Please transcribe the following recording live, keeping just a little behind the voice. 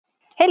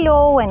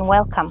Hello and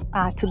welcome.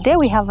 Today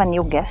we have a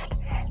new guest.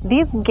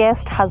 This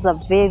guest has a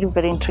very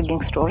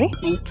intriguing story.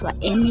 Naitwa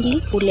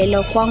Emily.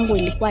 Kulelewa kwangu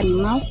ilikuwa ni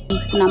Mau.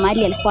 Kuna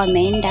mahali alikuwa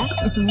ameenda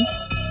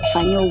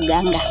kufanya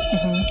uganga.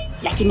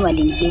 Lakini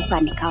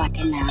walinigeuka nikawa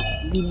tena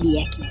bibi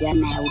ya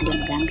kijana ya ule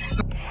mganga.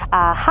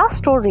 Her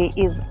story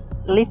is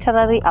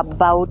literally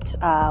about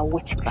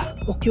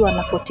witchcraft. Ukiwa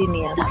na 14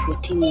 years. Na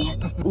 14 years.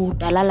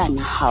 Utalala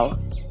na hao.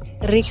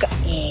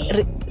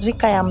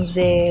 Rika ya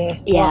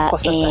mzee wako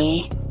sasa.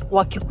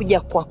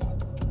 Wakikuja kwako.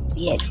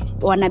 Yes.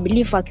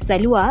 Wanabelieve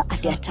wakizaliwa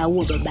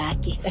atataua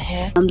babake.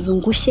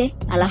 Wamzungushe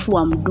alafu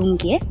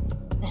wamdunge.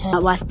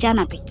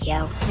 Wasichana peke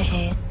yao.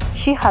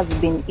 She has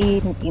been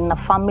in a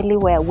family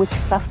where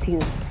witchcraft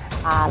is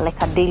like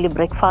a daily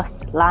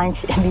breakfast,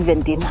 lunch and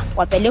even dinner.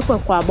 Wapelekwe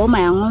kwa boma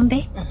ya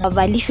ng'ombe,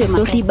 wavalishwe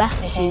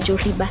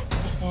majoriba,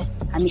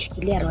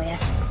 ameshikilia roho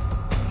yake.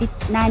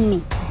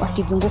 Nani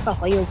wakizunguka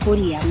kwa hiyo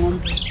poli ya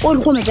ng'ombe.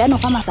 Ulikuwa umepeana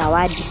kama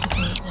zawadi.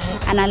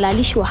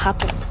 Analalishwa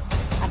hapo.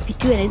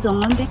 Apitiwe na hizo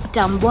ng'ombe,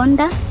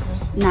 kitambonda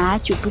na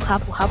achu tu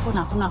hapo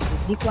na kuna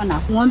kuzikwa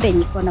na ng'ombe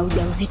niko na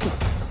ujauzito.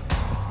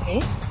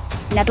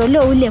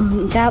 Natolewa ule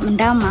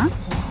ndama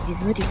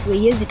vizuri tu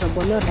yezi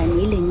tobolewa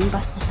ndani ile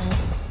nyumba.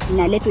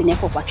 Inaletwa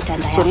inawekwa kwa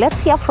kitanda yake. So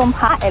let's hear from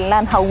her and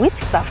learn how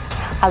witchcraft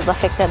has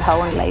affected her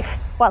own life.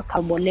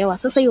 Welcome. Bolewa.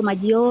 Sasa hiyo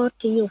maji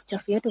yote hiyo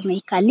uchafu yote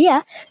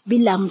umeikalia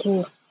bila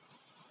nguo.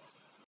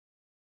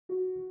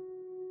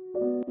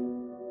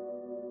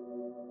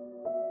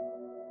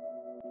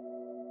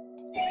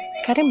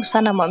 Karibu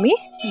sana mami.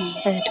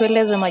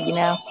 Tueleze majina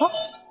yako.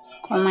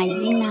 Kwa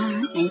majina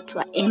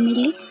naitwa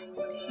Emily.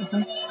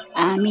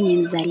 Mimi ni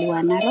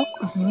mzaliwa Narok.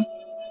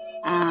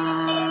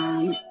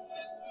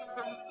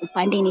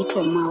 Upande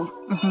naitwa Mau.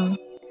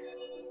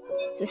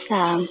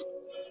 Sasa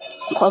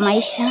kwa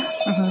maisha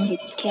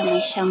nilipitia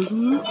maisha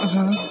ngumu.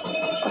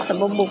 Kwa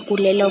sababu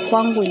kulelewa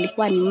kwangu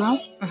ilikuwa ni Mau.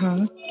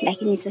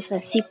 Lakini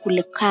sasa si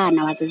kulekaa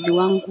na wazazi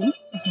wangu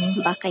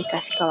mpaka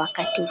ikafika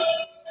wakati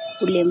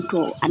ule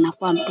mtu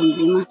anakuwa mtu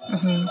mzima.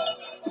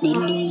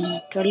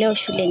 Nilitolewa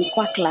shule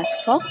nilikuwa class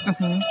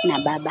 4 na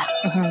baba.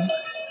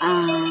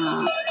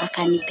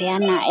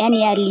 Akanipeana,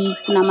 yani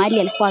kuna mahali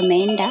alikuwa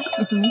ameenda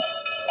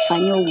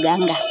kufanya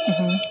uganga.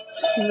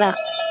 Sasa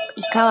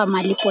ikawa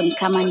malipo ni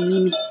kama ni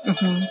mimi.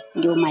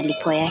 Ndio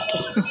malipo yake.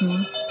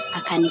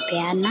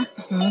 Akanipeana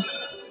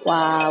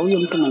kwa huyo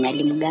mtu mwenye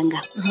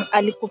alimganga.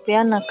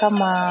 Alikupeana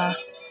kama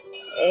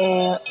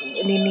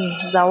nini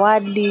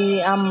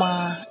zawadi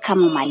ama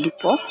kama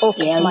malipo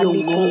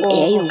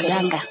ya hiyo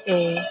uganga.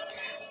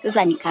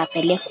 Sasa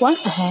nikapelekwa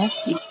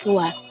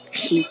nikiwa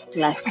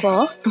class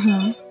 4.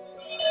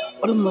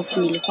 Almost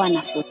nilikuwa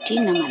na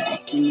 14 na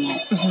 13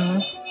 years.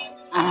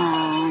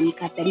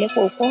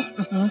 Nikapelekwa huko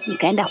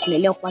nikaenda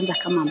kulelewa kwanza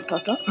kama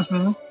mtoto.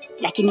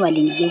 Lakini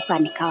walinigeuka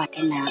nikawa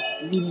tena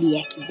bibi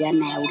ya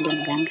kijana ya ule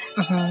mganga.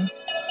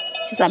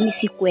 Sasa mimi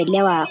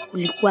sikuelewa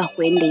kulikuwa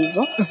kuende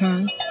hivyo.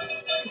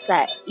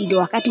 Sasa ile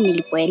wakati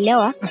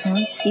nilipoelewa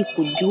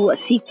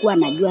sikuwa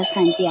najua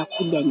njia ya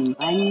kuja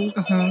nyumbani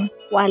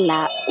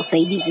wala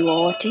usaidizi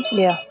wowote.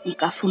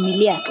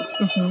 Nikavumilia tu.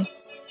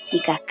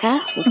 Nikakaa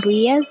for 2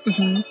 years.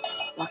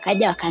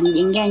 Wakaja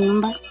wakanijengea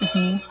nyumba.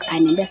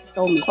 Akaniambia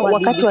sasa umekuwa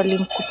wakati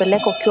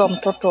walimkupeleka ukiwa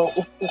mtoto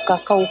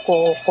ukakaa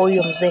huko kwa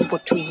huyo mzee for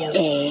 2 years.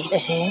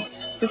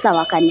 Sasa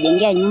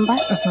wakanijengea nyumba.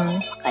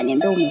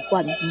 Wakaniambia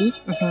umekuwa bibi.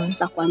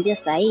 Sasa kuanzia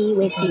saa hii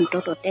wewe si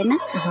mtoto tena,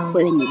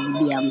 wewe ni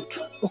bibi ya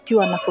mtu.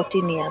 Ukiwa na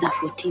 14 years. Na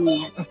 14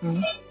 years.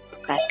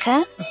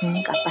 Tukakaa,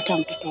 nikapata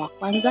mtoto wa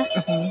kwanza.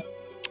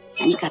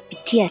 Na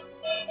nikapitia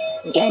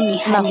yani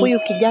hali. Na huyu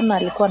kijana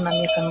alikuwa na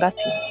miaka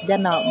ngapi?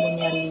 Kijana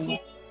mwenye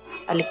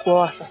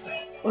alikuwa sasa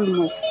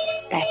almost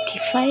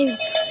 35.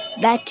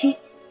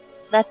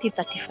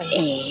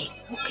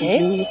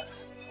 Okay.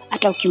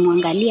 Hata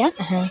ukimwangalia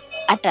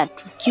hata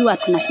tukiwa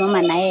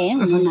tunasimama na yeye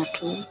unaona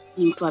tu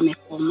ni mtu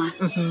amekoma.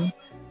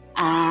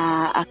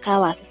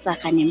 Akawa sasa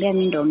akaniambia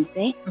mimi ndo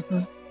mzee.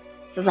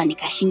 Sasa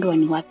nikashindwa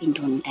ni wapi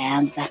ndio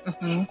nitaanza.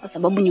 Kwa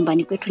sababu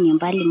nyumbani kwetu ni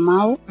mbali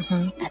Mau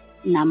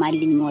na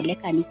mali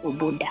nimeoleka niko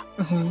boda.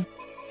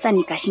 Sasa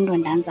nikashindwa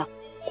ndaanza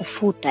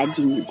kufuta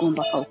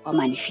migomba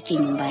kama nifike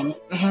nyumbani.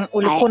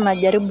 Ulikuwa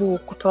unajaribu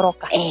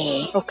kutoroka?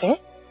 Okay.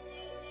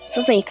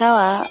 Sasa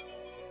ikawa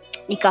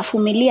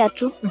nikavumilia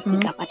tu.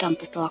 Nikapata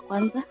mtoto wa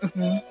kwanza.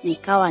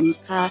 Na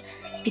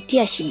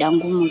nikapitia shida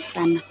ngumu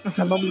sana kwa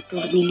sababu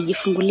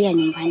nilijifungulia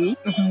nyumbani.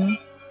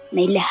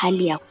 Na ile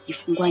hali ya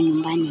kujifungua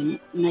nyumbani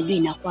unajua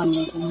inakuwa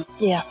ngumu.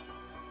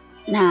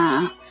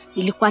 Na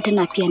nilikuwa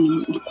tena pia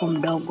niko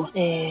mdogo.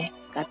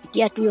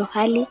 Nikapitia tu hiyo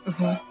hali.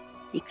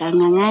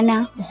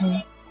 Nikang'ang'ana.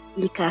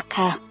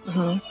 Nikakaa.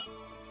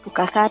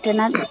 Tukakaa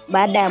tena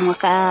baada ya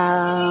mwaka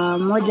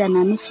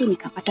 1.5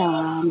 nikapata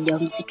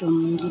mjamzito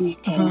mwingine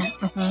tena.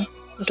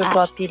 Mtoto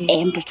wa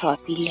pili. Mtoto wa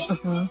pili.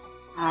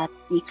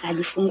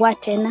 Nikajifungua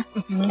tena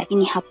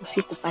lakini hapo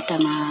sikupata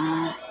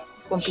na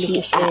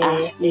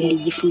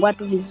Nilijifungua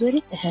tu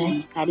vizuri,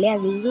 nikalea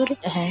vizuri.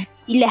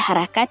 Ile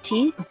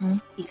harakati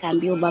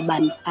nikaambia baba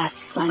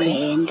nipasa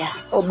ameenda.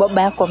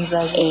 Baba yako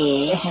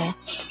mzazi.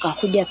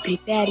 Tukakuja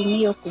prepare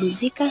hiyo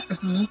kumzika.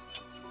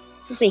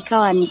 Sasa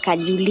ikawa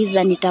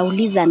nikajiuliza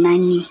nitauliza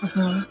nani?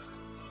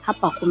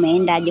 Hapa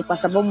kumeenda aje, kwa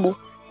sababu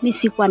mimi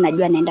sikuwa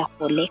najua naenda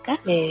kuoleka.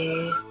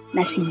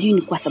 Na sijui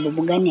ni kwa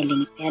sababu gani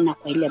alinipeana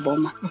kwa ile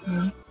boma.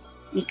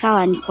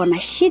 Nikawa niko na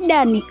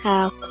shida,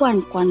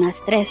 niko na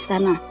stress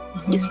sana.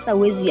 Sasa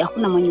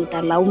hakuna mwenye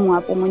utalaumu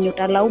hapo, mwenye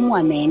utalaumu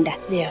ameenda.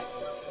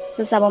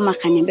 Sasa mama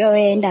akaniambia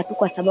wewe enda tu,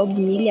 kwa sababu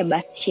ni ile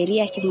basi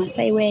sheria ya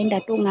Kimasai, wewe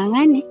enda tu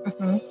ngangane.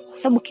 Kwa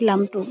sababu kila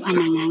mtu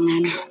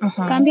anangangana.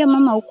 Kaambia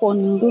mama huko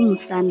ni ngumu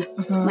sana.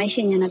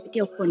 Maisha yenye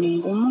napitia huko ni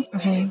ngumu.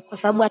 Kwa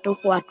sababu hata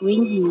huko watu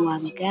wengi ni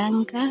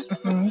waganga.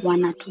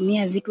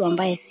 Wanatumia vitu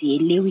ambaye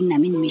sielewi, na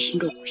mimi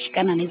nimeshindwa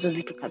kushikana na hizo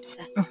vitu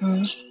kabisa.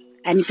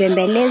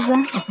 Kanipembeleza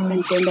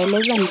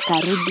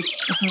nikarudi.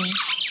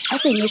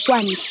 Sasa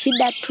imekuwa ni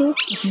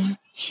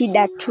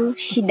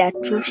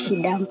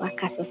shida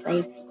mpaka sasa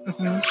hivi.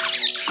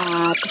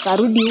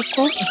 Tukarudi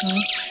huko.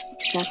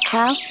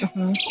 Tukakaa.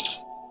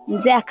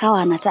 Mzee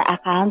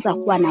akaanza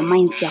kuwa na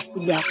minds ya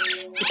kuja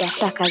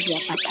kutafuta kazi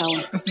hapa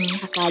town.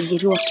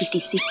 Akaajiriwa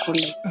KTC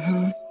College.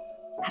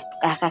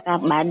 Akakaa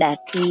baada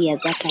tu ya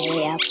zaka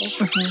yeye hapo.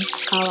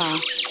 Akawa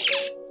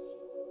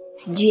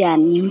sijui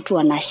ni mtu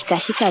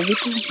anashikashika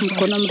vitu,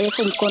 mkono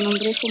mrefu.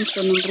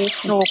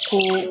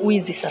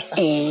 Wizi sasa.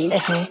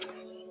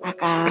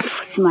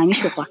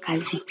 Akasimamishwa kwa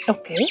kazi.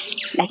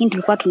 Lakini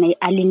tulikuwa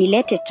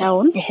alinilete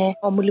town.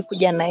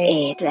 Mlikuja na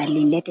yeye.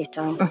 Alinilete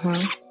town.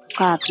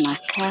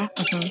 Tunakaa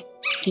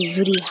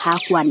vizuri,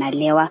 hakuwa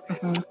analewa.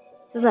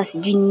 Sasa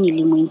sijui nini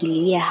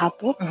ilimuingililia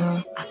hapo.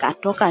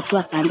 Akatoka tu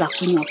akaanza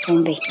kunywa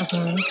pombe.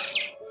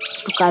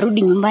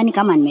 Tukarudi nyumbani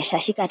kama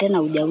nimeshashika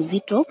tena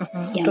ujauzito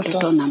ya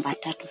mtoto namba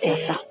 3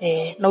 sasa.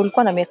 Na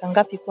ulikuwa na miaka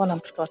ngapi kuwa na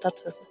mtoto wa 3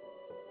 sasa?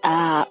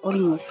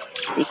 Almost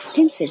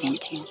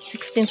 16,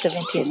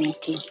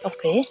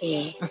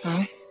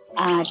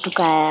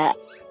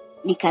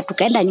 17.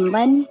 Tukaenda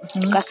nyumbani,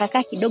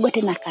 tukakaa kidogo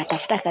tena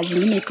akatafuta kazi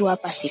nyingine tu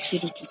hapa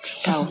security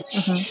town.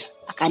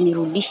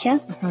 Akanirudisha.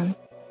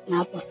 Na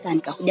hapo sasa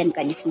nikakuja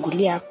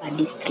nikajifungulia hapa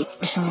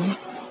district.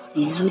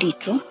 Vizuri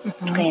tu.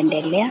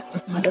 Tukaendelea.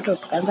 Watoto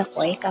tukaanza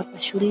kuweka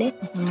hapa shule.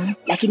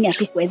 Lakini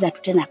hatukuweza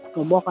tu tena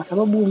kutoboa, kwa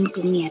sababu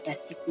mtu mimi hata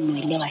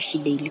sikumuelewa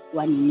shida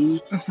ilikuwa ni nini.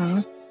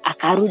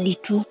 Akarudi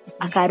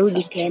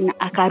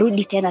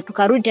tena.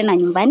 Tukarudi tena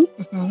nyumbani.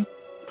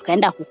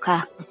 Tukaenda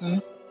kukaa.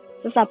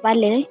 Sasa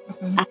pale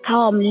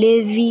akawa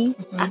mlevi,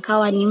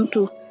 akawa ni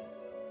mtu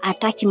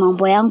hataki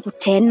mambo yangu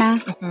tena.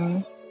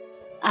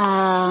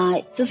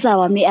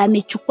 Sasa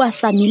amechukua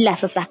saa mila,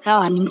 sasa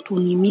akawa ni mtu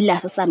ni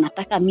mila, sasa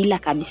nataka mila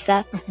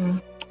kabisa.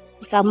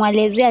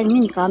 Nikamwelezea mimi,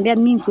 nikamwambia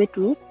mimi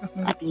kwetu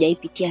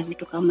hatujaipitia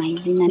vitu kama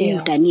hizi, na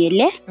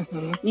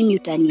mimi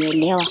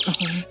utanielewa.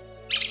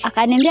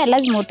 Akaniambia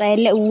lazima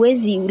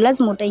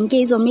lazima utaingia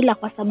hizo mila,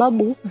 kwa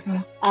sababu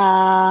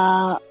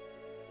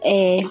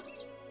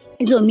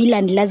hizo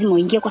mila ni lazima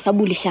uingie, kwa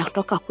sababu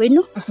ulishatoka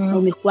kwenu na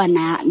umekuwa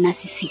na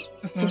sisi.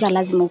 Sasa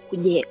lazima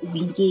ukuje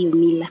uingie hiyo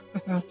mila.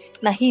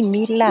 Na hii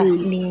mila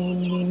ni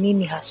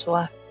nini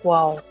haswa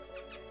kwao?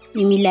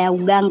 Ni mila ya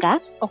uganga.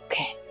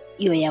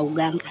 Hiyo ya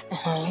uganga.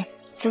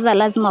 Sasa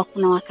lazima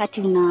kuna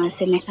wakati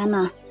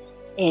unasemekana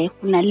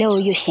kuna leo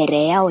hiyo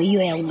sherehe yao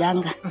hiyo ya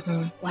uganga.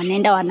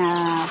 Wanaenda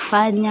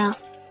wanafanya,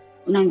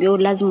 unaambia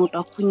lazima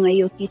utakunywa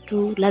hiyo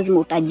kitu, lazima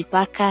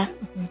utajipaka.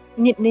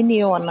 Nini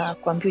hiyo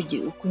wanakuambia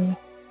ukunywe?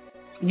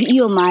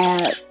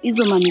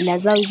 Hizo mamila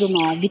zao, hizo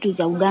vitu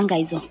za uganga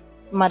hizo.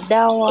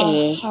 Madawa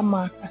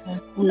ama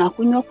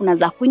unakunywa, kuna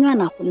za kunywa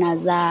na kuna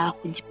za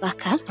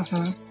kujipaka.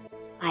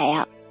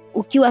 Haya,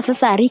 ukiwa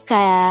sasa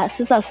rika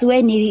sasa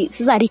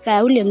sasa rika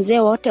ya ule mzee,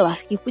 wote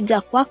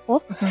wakikuja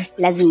kwako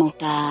lazima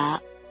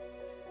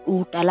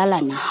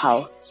utalala na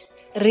hao.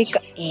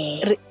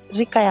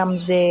 Rika ya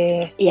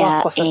mzee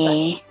wako sasa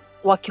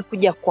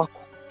wakikuja kwako.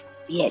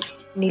 Yes.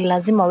 Ni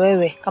lazima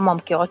wewe kama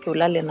mke wake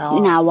ulale na wao.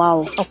 Na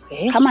wao.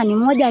 Kama ni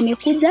mmoja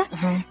amekuja,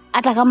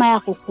 hata kama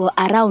yako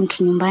around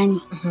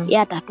nyumbani, yeye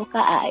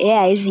atatoka, yeye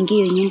hawezi ingia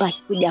hiyo nyumba,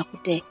 akikuja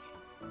akute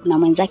kuna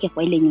mwenzake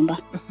kwa ile nyumba.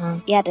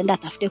 Yeye ataenda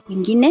atafute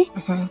kwingine,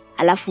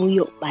 alafu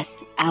huyo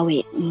basi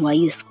awe mwa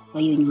hiyo siku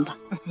kwa hiyo nyumba.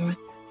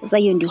 Sasa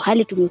hiyo ndio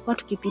hali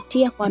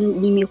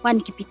nimekuwa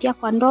nikipitia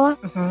kwa ndoa.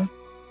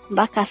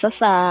 Mpaka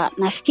sasa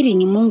nafikiri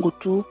ni Mungu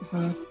tu.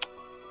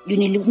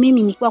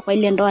 Mimi nikiwa kwa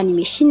ile ndoa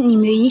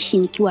nimeishi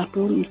nikiwa tu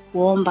ni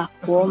kuomba.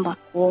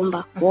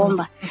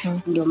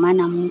 Ndio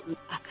maana Mungu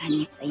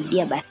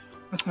akanisaidia basi.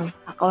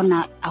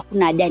 Akaona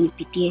hakuna haja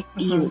nipitie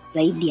hiyo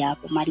zaidi ya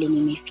hapo mali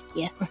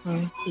nimefikia.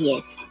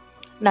 Yes.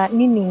 Na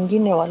nini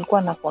nyingine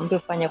walikuwa nakuambia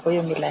ufanye kwa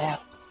hiyo mila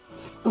yako?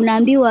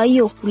 Unaambiwa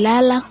hiyo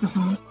kulala.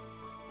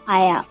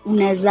 Haya,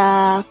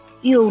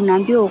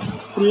 unaambiwa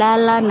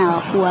kulala na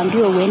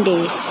kuambiwa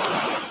uende.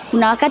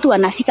 Kuna wakati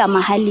wanafika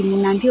mahali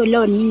mnaambiwa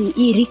leo nini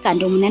hii rika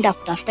ndio mnaenda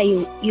kutafuta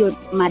hiyo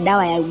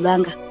madawa ya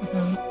uganga.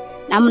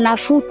 na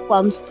mnafut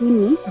kwa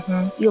msituni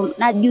hiyo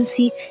na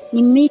jusi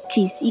ni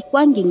miti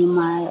ikwangi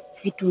ni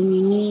vitu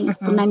nini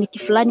kuna miti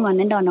fulani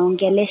wanaenda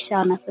wanaongelesha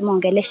wanasema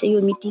ongelesha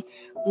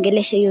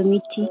hiyo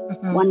miti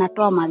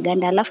wanatoa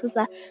maganda alafu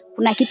sasa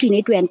kuna kitu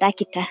inaitwa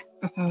entakita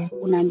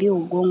unaambia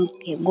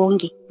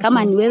gonge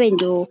kama ni wewe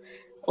ndio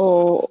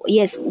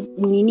yes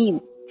nini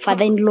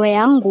father in law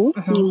yangu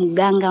ni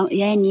mganga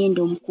yani yeye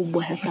ndio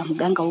mkubwa sasa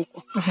mganga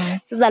huko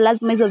sasa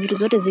lazima hizo vitu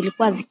zote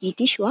zilikuwa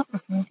zikiitishwa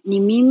ni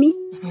mimi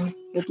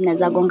ndio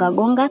tunaweza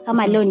gonga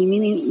kama leo ni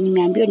mimi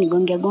nimeambiwa ni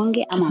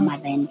gonge ama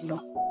mother in law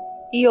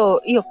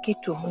hiyo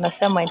kitu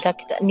unasema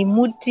entakita ni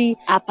muti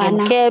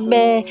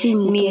mkebe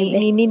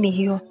ni nini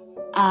hiyo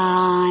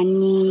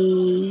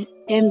ni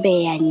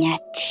pembe ya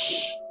nyati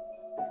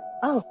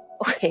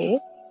okay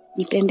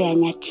ni pembe ya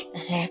nyati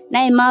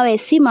naye mawe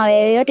si mawe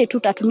yoyote tu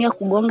utatumia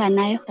kugonga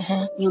nayo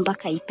ni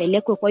mpaka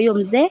ipelekwe kwa hiyo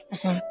mzee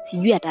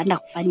sijui ataenda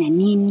kufanya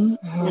nini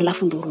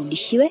alafu ndio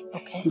urudishiwe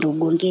ndio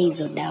ugonge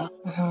hizo dawa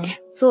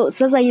so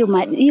sasa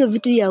hiyo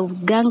vitu ya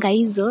uganga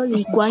hizo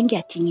ilikuangi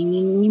ati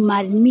ni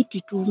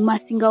miti tu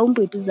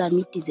masingaumbu tu za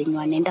miti zenye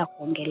wanaenda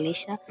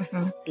kuongelesha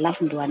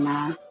alafu ndio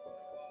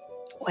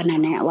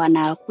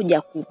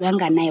wanakuja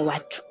kuganga naye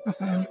watu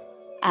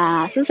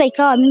sasa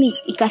ikawa mimi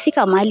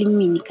ikafika mahali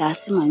mimi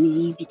nikasema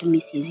mimi vitu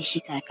mimi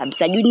sizishika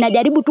kabisa juu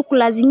ninajaribu tu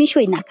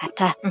kulazimishwa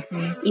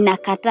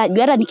inakataa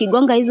juu hata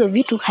nikigonga hizo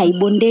vitu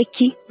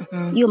haibondeki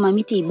hiyo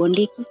mamiti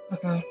haibondeki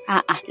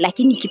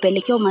lakini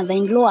ikipelekea mother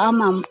in law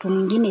ama mtu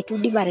mwingine tu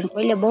different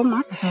kwa ile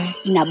boma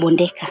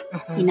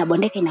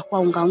inabondeka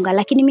inakuwa unga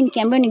lakini mimi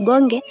nikiambiwa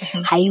nigonge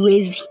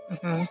haiwezi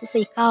sasa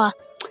ikawa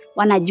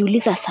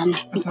wanajiuliza sana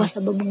ni kwa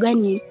sababu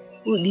gani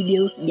huyu bibi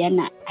au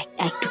kijana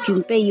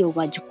tukimpe hiyo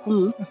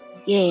majukumu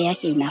yeye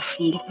yake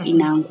inafeel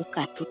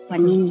inaanguka tu kwa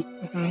nini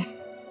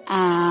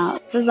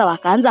sasa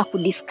wakaanza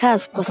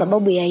kudiscuss kwa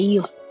sababu ya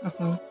hiyo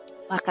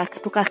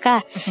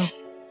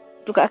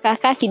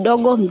tukakaa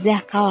kidogo mzee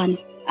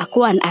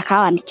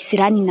akawa ni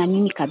kisirani na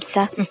mimi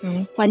kabisa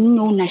kwa nini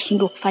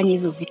unashindwa kufanya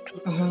hizo vitu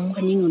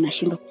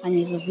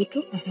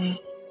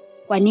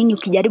kwa nini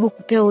ukijaribu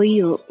kupewa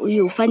hiyo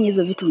ufanye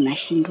hizo vitu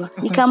unashindwa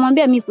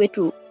nikamwambia mimi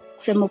kwetu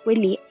kusema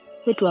kweli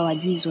kwetu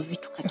hawajui hizo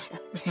vitu kabisa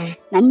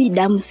na mimi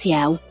damu si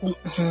ya huku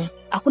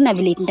hakuna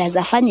vile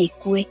nitazafanya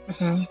ikue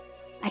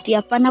ati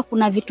hapana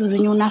kuna vitu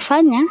zenye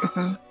unafanya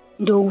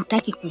ndio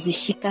hutaki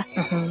kuzishika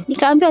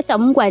nikamwambia acha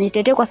Mungu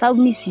anitetee kwa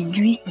sababu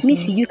mimi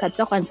sijui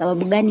kabisa kwa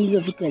sababu gani hizo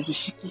vitu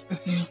hazishiki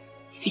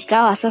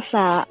ikawa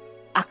sasa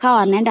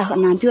akawa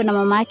anaambiwa na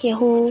mama yake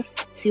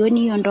sioni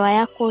hiyo ndoa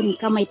yako ni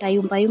kama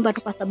itayumba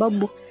tu kwa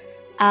sababu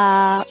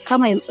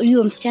kama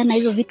hiyo msichana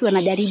hizo vitu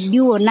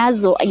anajaribiwa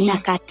nazo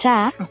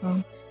inakataa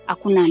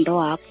hakuna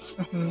ndoa hapo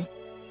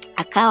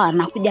akawa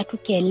anakuja tu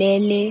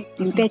kelele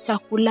mpe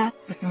chakula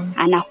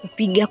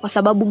anakupiga kwa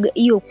sababu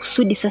hiyo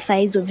kusudi sasa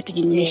hizo vitu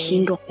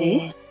nimeshindwa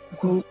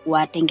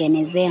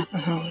kuwatengenezea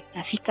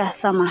kafika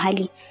sasa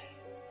mahali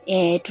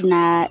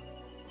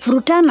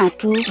tunafurutana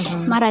tu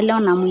mara leo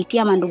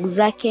namuitia mandugu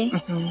zake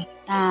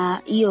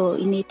hiyo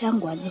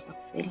inaitangwa aje kwa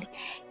Kiswahili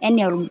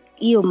yani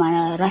hiyo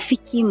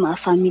marafiki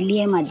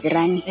mafamilia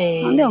majirani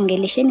mwambie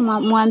ongelesheni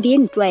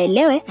mwambieni tu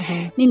aelewe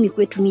mimi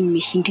kwetu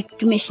mimi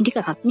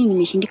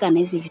nimeshindika na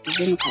hizo vitu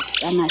zenu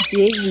kabisa na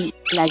siwezi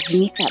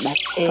lazimika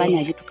basi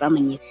kufanya vitu kama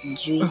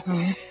nyesijui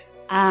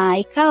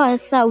ikawa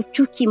sasa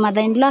uchuki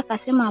mother in law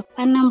akasema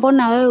hapana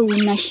mbona wewe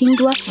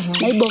unashindwa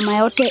na hiyo boma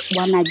yote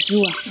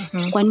wanajua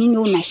kwa nini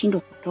wewe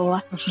unashindwa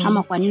kutoa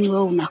ama kwa nini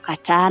wewe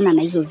unakataana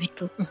na hizo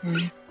vitu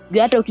juu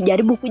hata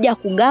ukijaribu kuja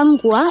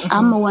kugangwa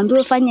ama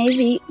uambiwe fanya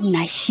hivi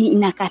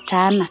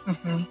inakataana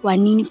kwa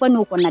nini kwani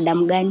uko na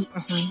damu gani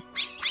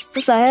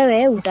sasa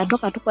wewe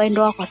utatoka tu kwa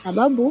ndoa kwa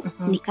sababu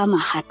ni kama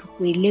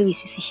hatukuelewi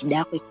sisi shida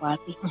yako iko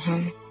wapi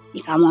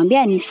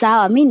nikamwambia ni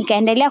sawa mimi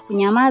nikaendelea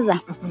kunyamaza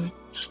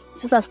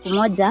sasa siku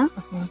moja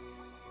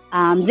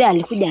mzee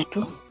alikuja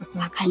tu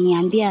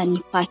akaniambia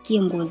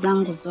nipakie nguo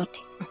zangu zote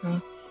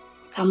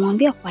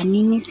nikamwambia kwa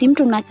nini si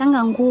mtu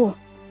unachanga nguo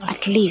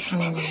at least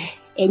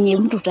enye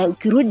mtu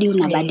ukirudi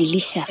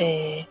unabadilisha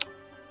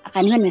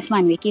akaniambia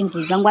nimesema niwekee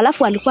nguo zangu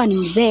alafu alikuwa ni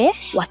mzee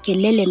wa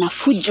kelele na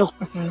fujo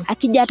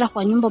akija hata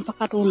kwa nyumba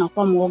mpaka tu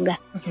unakuwa muoga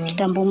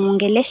kitambo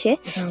muongeleshe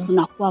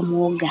unakuwa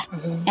muoga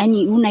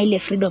yani una ile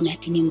freedom ya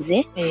ni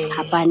mzee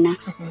hapana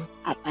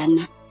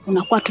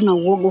unakuwa tu na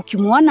uoga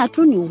ukimuona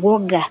tu ni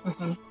uoga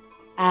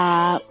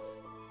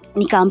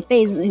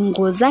nikampe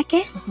nguo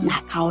zake na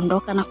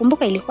akaondoka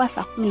nakumbuka ilikuwa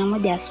saa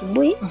 11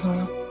 asubuhi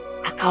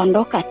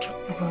akaondoka tu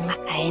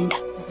akaenda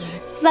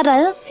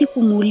sasa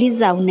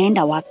sikumuuliza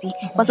unaenda wapi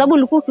kwa sababu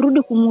ulikuwa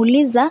ukirudi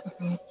kumuuliza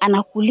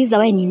anakuuliza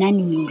wewe ni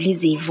nani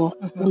niulize hivyo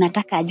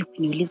unataka aje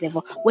kuniuliza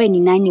hivyo wewe ni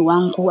nani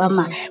wangu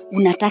ama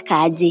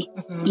unataka aje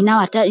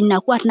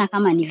inakuwa tena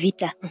kama ni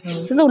vita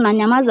sasa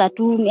unanyamaza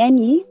tu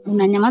yani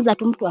unanyamaza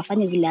tu mtu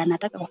afanye vile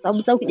anataka kwa sababu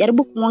sasa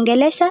ukijaribu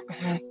kumuongelesha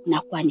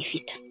inakuwa ni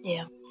vita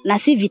na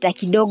si vita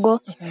kidogo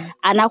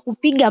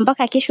anakupiga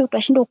mpaka kesho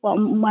utashindwa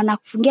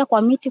anakufungia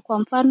kwa miti kwa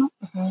mfano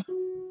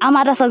ama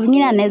hata saa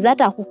zingine anaweza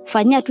hata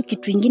kukufanyia tu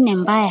kitu kingine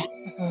mbaya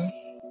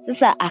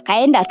sasa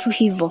akaenda tu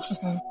hivyo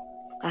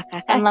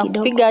tukakaa kidogo.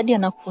 Anakupiga hadi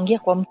anakufungia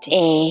kwa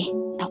mti?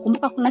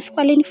 Nakumbuka kuna siku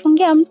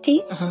alinifungia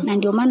mti, na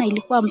ndio maana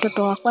ilikuwa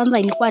mtoto wa kwanza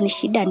ilikuwa ni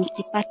shida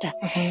nikipata.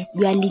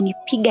 Juu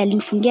alinipiga,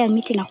 alinifungia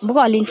miti. Nakumbuka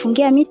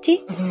walinifungia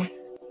miti.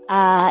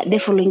 The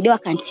following day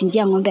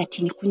akanichinjia ng'ombe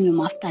ati nikunywe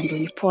mafuta ndio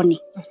nipone.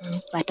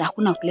 But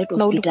hakuna kuletwa hospitali.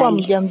 Na ulikuwa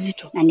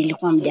mjamzito? Na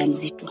nilikuwa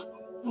mjamzito.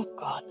 Oh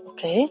God,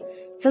 okay.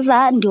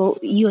 Sasa ndio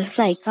hiyo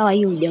sasa ikawa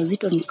hiyo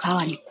ujauzito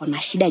nikawa niko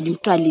na shida juu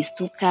mtu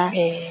alistuka,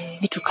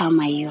 vitu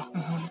kama hiyo.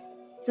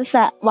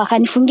 Sasa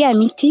wakanifungia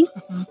miti.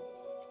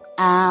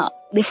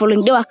 The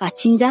following day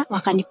wakachinja,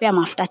 wakanipea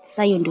mafuta.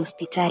 Sasa hiyo ndio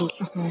hospitali.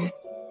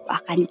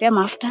 Wakanipea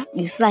mafuta,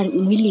 juu sasa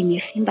mwili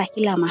imefimba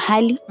kila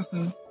mahali.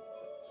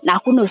 Na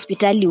hakuna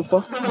hospitali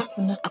huko.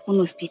 Hakuna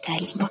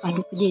hospitali. Mpaka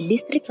tukuje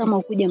district kama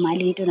ukuje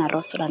mahali hito na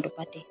restaurant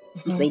upate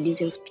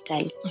msaidizi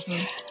hospitali.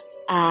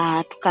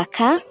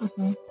 Tukakaa.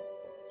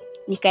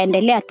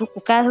 Nikaendelea tu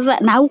kukaa sasa,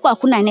 na huko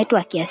hakuna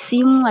network ya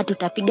simu,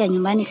 hatutapiga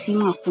nyumbani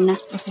simu hakuna.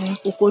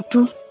 Huko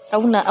tu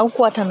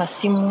haukuwa hata na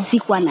simu?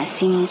 Sikuwa na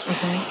simu.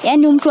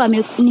 Yaani mtu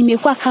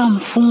nimekuwa kama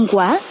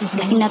mfungwa,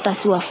 lakini hata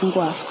si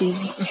wafungwa wa siku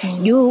hizi.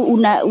 Juu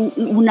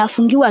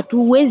unafungiwa tu,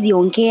 huwezi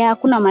ongea,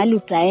 hakuna mahali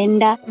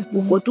utaenda,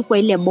 uko tu kwa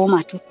ile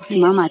boma tu,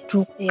 kusimama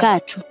tu, kukaa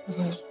tu.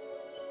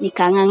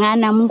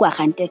 Nikang'ang'ana, Mungu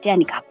akanitetea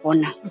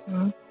nikapona.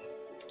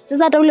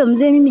 Sasa hata ule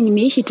mzee mimi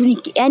nimeishi tu,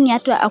 yani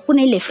hata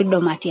hakuna ile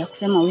freedom ati ya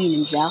kusema huyu ni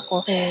mzee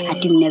wako,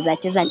 ati mnaweza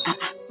cheza,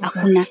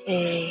 hakuna.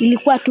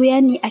 Ilikuwa tu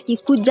yani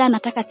akikuja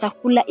anataka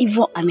chakula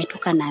hivyo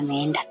ametoka na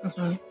ameenda.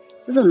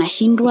 Sasa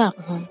unashindwa.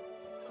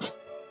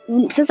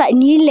 Sasa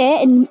ni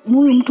ile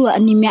huyu mtu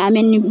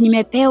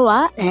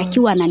nimepewa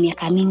akiwa na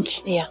miaka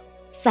mingi.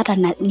 Sasa hata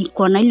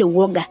niko na ile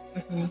uoga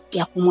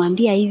ya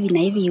kumwambia hivi na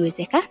hivi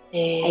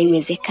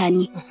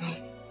haiwezekani.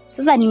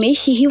 Sasa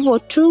nimeishi hivyo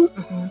tu.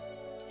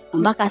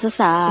 Mpaka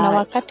sasa. Na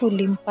wakati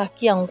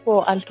ulimpakia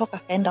nguo alitoka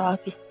kaenda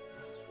wapi?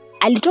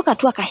 Alitoka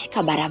tu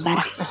akashika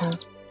barabara.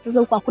 Sasa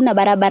huko hakuna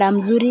barabara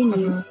mzuri,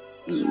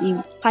 ni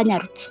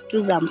panya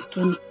tu za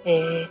msituni.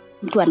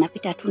 Mtu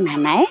anapita tu na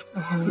naye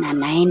na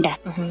anaenda.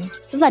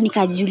 Sasa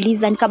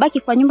nikajiuliza, nikabaki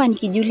kwa nyumba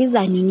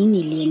nikijiuliza ni nini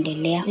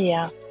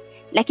iliendelea.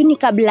 Lakini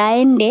kabla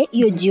aende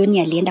hiyo jioni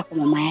alienda kwa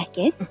mama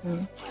yake.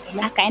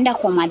 Akaenda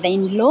kwa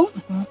mother-in-law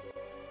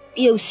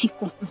hiyo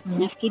usiku.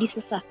 Nafikiri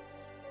sasa.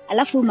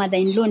 Alafu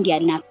mother-in-law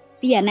ndiye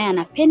pia naye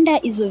anapenda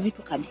hizo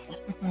vitu kabisa.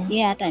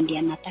 Yeye hata ndiye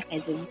anataka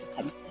hizo vitu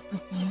kabisa.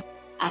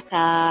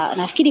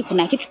 Nafikiri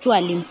kuna kitu tu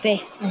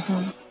alimpe.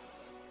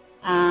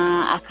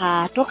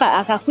 Akatoka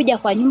akakuja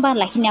kwa nyumba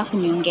lakini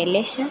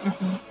hakuniongelesha.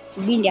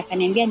 Asubuhi ndiye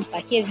akaniambia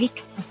nipakie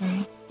vitu.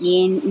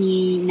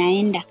 Ni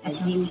naenda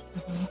kazini.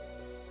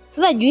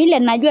 Sasa juu ile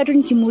najua tu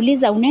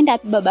nikimuuliza unaenda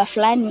wapi baba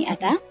fulani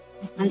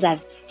ataanza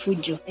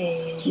fujo.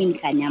 Mimi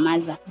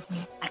nikanyamaza.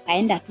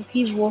 Akaenda tu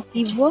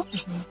hivyo.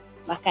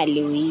 Mpaka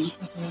leo hii.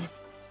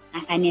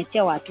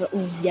 Akaniachia watu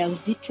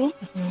ujauzito.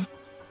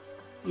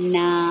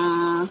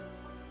 Na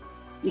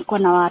niko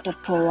na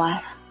watoto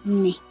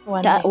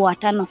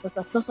watano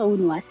sasa. Sasa huyu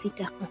ni wa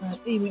 6.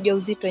 Hii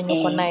ujauzito yenye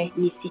uko naye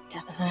ni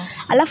 6.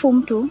 Alafu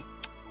mtu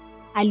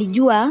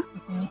alijua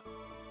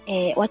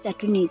wacha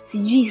tu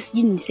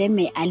sijui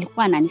niseme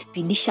alikuwa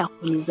ananispidisha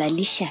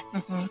kunizalisha.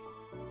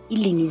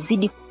 Ili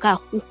nizidi kukaa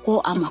huko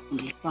ama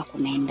kulikuwa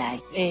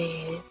kunaendaje.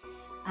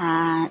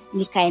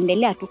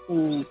 Nikaendelea tu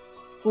ku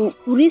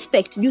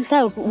respect juu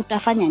sasa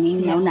utafanya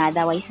nini na una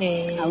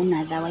otherwise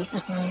hauna otherwise.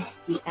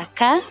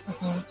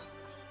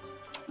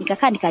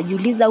 Nikakaa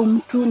nikajiuliza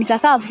mtu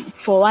nikakaa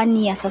for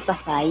 1 year sasa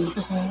sahi.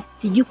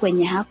 Sijui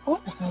kwenye hapo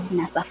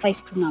na survive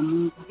tu na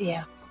Mungu.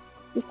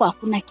 Huko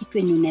hakuna kitu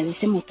yenye unaweza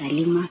sema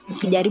utalima.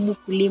 Ukijaribu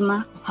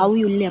kulima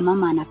hauyu yule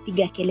mama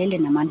anapiga kelele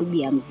na mandugu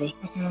ya mzee.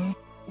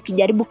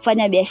 Ukijaribu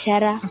kufanya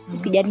biashara,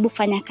 ukijaribu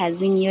kufanya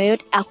kazi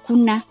yoyote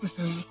hakuna.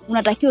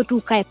 Unatakiwa tu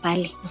ukae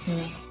pale.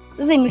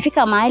 Sasa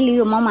imefika mahali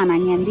huyo mama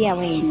ananiambia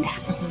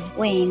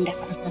weenda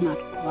kabisa na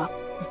watoto wako.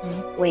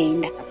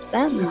 Weenda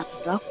kabisa na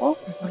watoto wako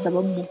kwa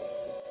sababu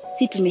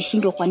si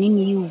tumeshindwa kwa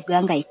nini hii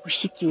uganga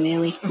ikushiki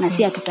wewe na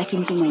si hatutaki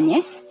mtu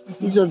mwenye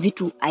hizo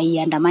vitu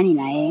aiandamani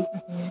na yeye.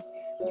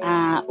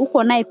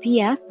 Uko naye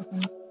pia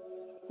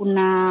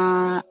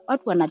kuna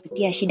watu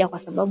wanapitia shida kwa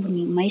sababu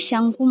ni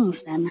maisha ngumu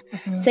sana.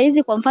 Sasa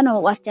hizi kwa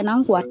mfano wasichana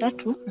wangu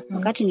 3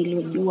 wakati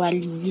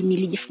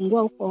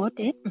nilijifungua huko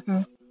wote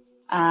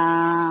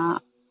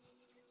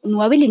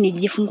wawili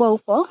nilijifungua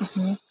huko,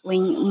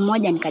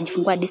 mmoja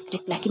nikajifungua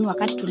district, lakini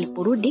wakati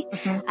tuliporudi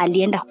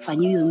alienda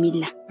kufanya hiyo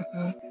mila.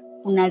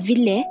 Kuna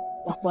vile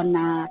wako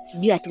na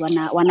sijui ati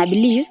wana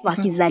believe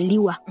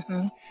wakizaliwa.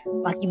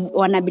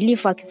 Wana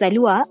believe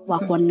wakizaliwa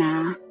wako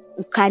na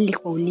ukali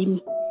kwa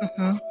ulimi.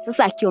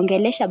 Sasa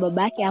akiongelesha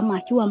babake ama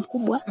akiwa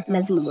mkubwa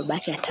lazima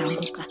babake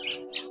ataanguka.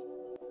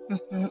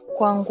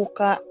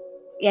 Kuanguka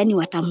yani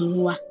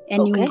watamuua.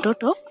 Yani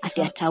mtoto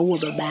ataua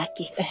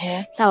babake.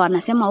 Sasa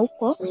wanasema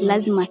huko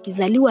lazima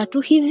akizaliwa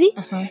tu hivi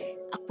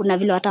kuna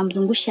vile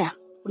watamzungusha.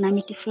 Kuna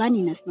miti fulani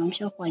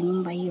inasimamishwa kwa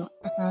nyumba hiyo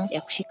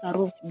ya kushika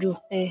roof juu.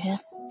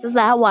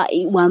 Sasa hawa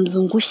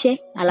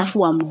wamzungushe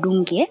alafu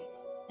wamdunge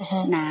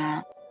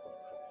na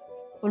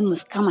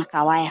almost kama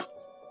kawaya.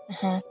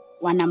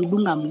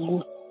 wanamdunga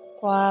mguu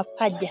kwa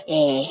paja.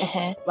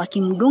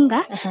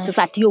 Wakimdunga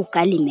sasa hiyo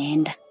ukali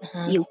imeenda.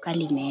 Hiyo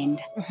ukali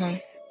imeenda.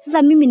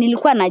 Sasa mimi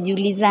nilikuwa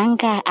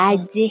najiulizanga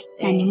aje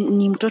na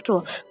ni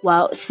mtoto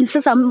wa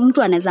sasa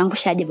mtu anaweza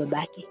angusha aje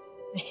babake.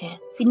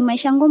 Si ni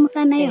maisha ngumu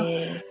sana hiyo.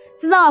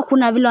 Sasa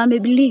kuna vile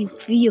wamebelieve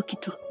hiyo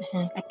kitu.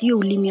 Ati hiyo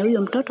ulimi ya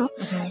huyo mtoto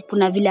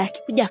kuna vile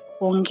akikuja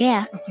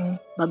kuongea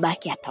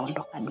babake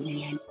ataondoka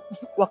duniani.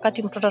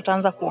 Wakati mtoto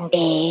ataanza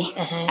kuongea.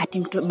 Ati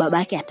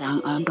babake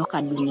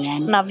ataondoka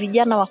duniani. Na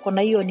vijana wako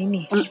na hiyo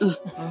nini?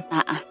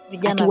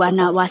 Vijana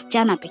ati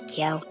wasichana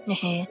peke yao.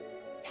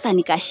 Sasa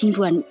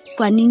nikashindwa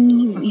kwa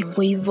nini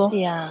iko hivyo?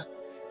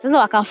 Sasa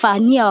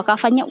wakafanyia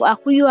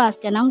huyo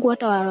wasichana wangu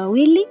wote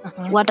wawili,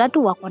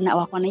 watatu wako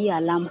na hiyo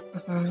alama.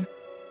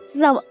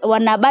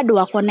 Sasa bado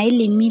wako na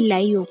ile mila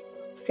hiyo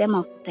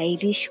kusema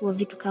kutairishwa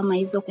vitu kama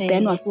hizo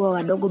kupeanwa wakiwa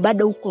wadogo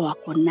bado huko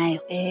wako nayo.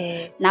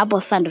 Na hapo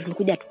sasa ndo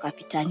tulikuja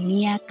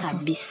tukapitania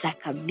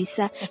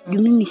kabisa.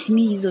 Mimi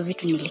simi hizo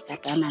vitu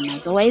nilikatana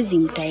nazo. Waezi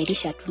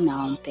mtairisha tu na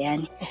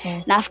wampeani.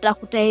 Na after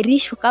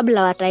kutairishwa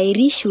kabla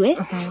watairishwe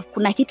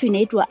kuna kitu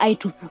inaitwa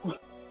aitupuku.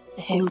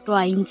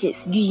 Kumtoa nje,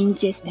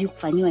 sijui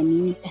kufanywa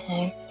nini.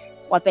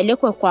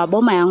 Wapelekwe kwa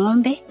boma ya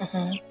ng'ombe.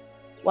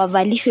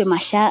 Wavalishwe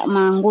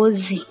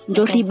mangozi,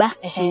 njoriba.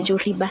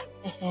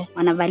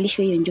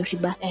 Wanavalishwa hiyo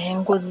njoriba.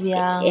 Ngozi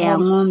ya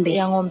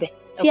ng'ombe.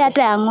 Si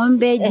hata ya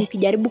ng'ombe,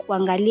 ukijaribu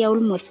kuangalia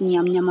almost ni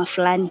ya mnyama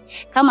fulani.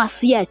 Kama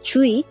si ya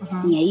chui,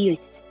 ni ya hiyo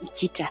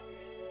chita.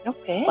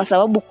 Kwa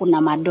sababu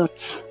kuna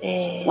madots.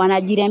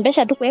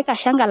 Wanajirembesha tu kuweka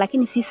shanga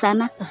lakini si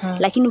sana.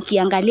 Lakini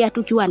ukiangalia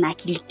tu kiwa na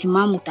akili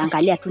timamu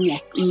utaangalia tu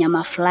ni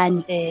mnyama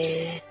fulani.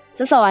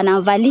 Sasa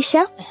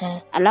wanavalisha.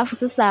 Alafu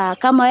sasa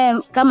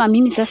kama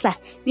mimi sasa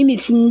mimi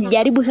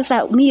sijaribu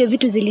sasa mimi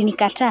vitu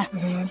zilinikataa.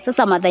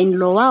 Sasa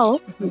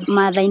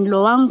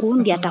mother-in-law wangu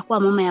ndiye atakuwa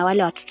mama ya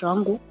wale watoto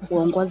wangu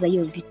kuongoza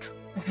hiyo vitu.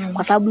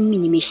 Kwa sababu mimi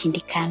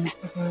nimeshindikana.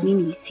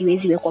 Mimi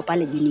siwezi wekwa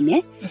pale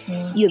juu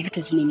hiyo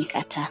vitu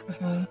zimenikataa.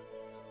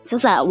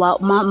 Sasa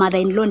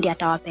mother-in-law ndiye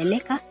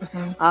atawapeleka,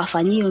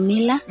 awafanyie hiyo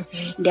mila,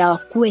 ndiye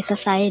akue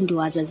sasa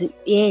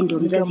yeye ndio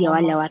mzazi ya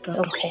wale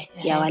watoto.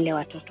 Ya wale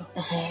watoto.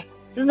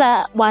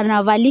 Sasa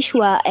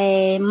wanavalishwa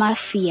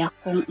mafi ya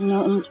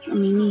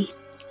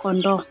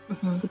kondoo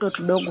kuto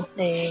tudogo.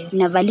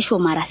 Inavalishwa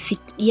mara 6.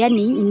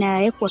 Yaani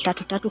inawekwa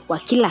 3 kwa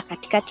kila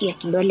katikati ya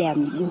kidole ya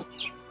mguu.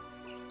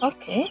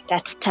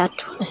 3.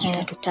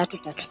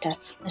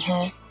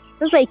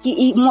 Sasa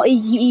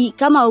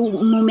kama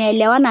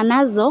mumeelewana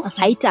nazo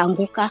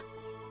haitaanguka.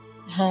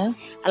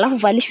 Alafu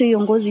valishwe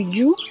hiyo ngozi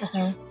juu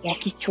ya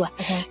kichwa.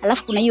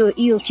 Alafu kuna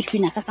hiyo kitu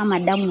inakaa kama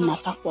damu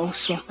inapakwa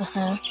uso.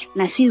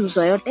 Na si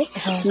uso yote,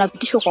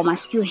 unapitishwa kwa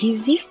masikio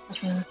hivi.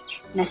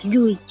 Na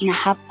sijui na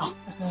hapa.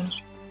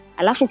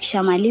 Alafu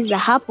kishamaliza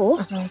hapo,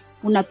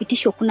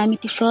 unapitishwa kuna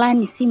miti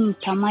fulani si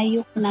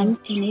mtamayo, kuna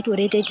miti inaitwa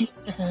reteti.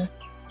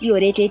 Hiyo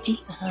reteti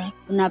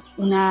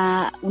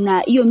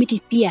una hiyo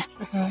miti pia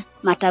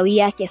matawi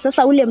yake.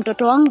 Sasa ule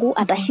mtoto wangu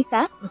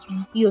atashika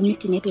hiyo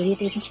miti inaitwa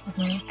reteti.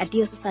 Ati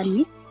hiyo sasa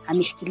ni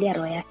ameshikilia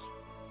roho yake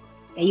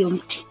ya hiyo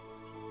mti.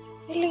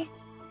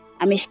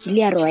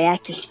 Ameshikilia roho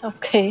yake.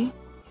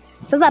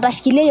 Sasa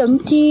atashikilia hiyo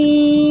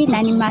mti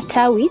na ni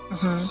matawi.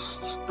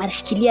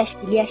 Atashikilia.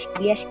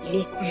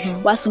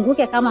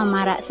 Wasunguke kama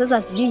mara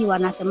sasa sijui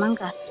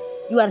wanasemanga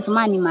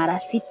wanasema ni mara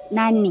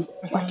 8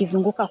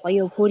 wakizunguka kwa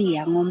hiyo hori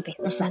ya ng'ombe.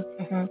 Sasa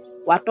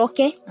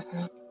watoke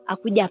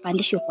akuja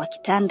apandishwe kwa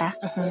kitanda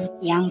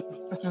yangu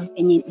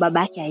yenye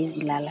babake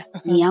haizi lala.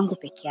 Ni yangu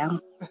peke yangu.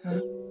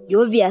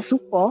 Jovia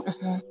suko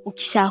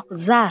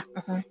ukishakuzaa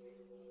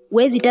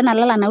wezi tena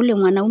lala na ule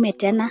mwanaume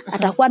tena.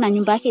 Atakuwa na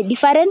nyumba yake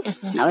different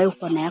na wewe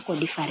uko na yako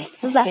different.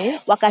 Sasa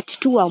wakati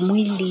tu wa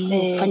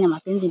mwili kufanya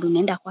mapenzi ndio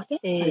unaenda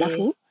kwake.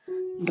 Alafu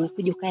ndio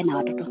ukuje ukae na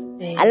watoto.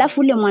 Alafu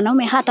ule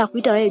mwanaume hata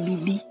kuita wewe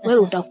bibi. Wewe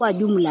utakuwa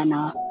jumla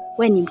na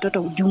wewe ni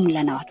mtoto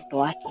jumla na watoto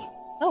wake.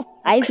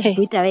 Haizi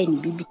kukuita wewe ni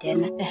bibi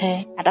tena.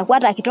 Atakuwa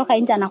hata akitoka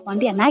nje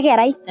anakuambia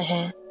nagerai.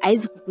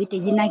 Haizi kukuita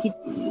jina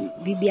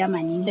bibi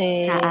ama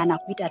nini.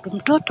 Anakuita tu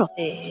mtoto.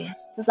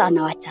 Sasa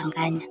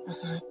anawachanganya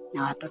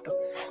na watoto.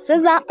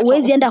 Sasa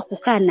huwezi enda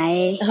kukaa na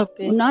yeye.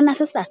 Unaona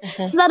sasa?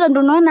 Sasa hata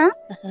ndio unaona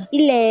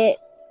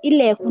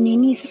ile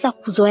kunini sasa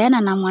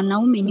kuzoeana na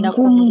mwanaume ni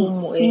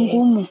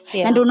ngumu.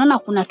 Na ndio unaona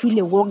kuna tu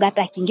ile uoga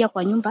hata akiingia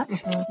kwa nyumba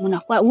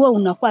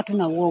unakuwa tu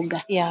na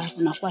uoga.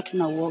 Unakuwa tu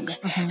na uoga.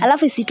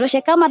 Alafu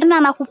isitoshe kama tena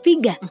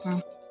anakupiga.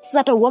 Sasa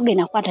hata uoga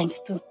inakuwa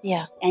times 2.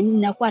 Yaani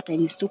inakuwa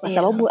times 2 kwa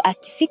sababu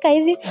akifika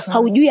hivi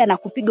haujui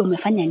anakupiga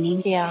umefanya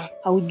nini.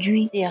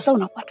 Haujui. Sasa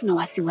unakuwa tu na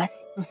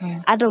wasiwasi.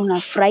 Hata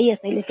unafurahia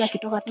sasa ile tu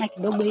akitoka tena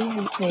kidogo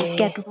hivi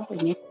unasikia tu kwa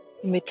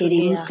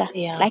imeteremka.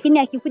 Lakini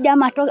akikuja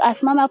ama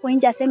asimama hapo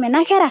nje aseme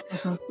nakera,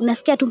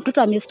 unasikia tu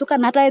mtoto amestuka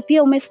na hata wewe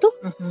pia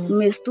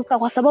umestuka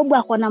kwa sababu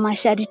ako na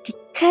masharti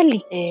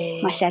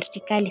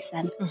kali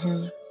sana.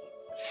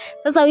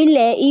 Sasa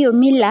hiyo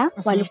mila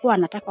walikuwa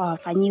wanataka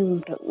wafanyie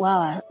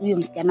huyo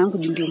msichana wangu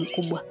ndio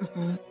mkubwa.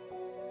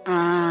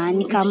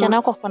 Msichana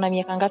wako kwa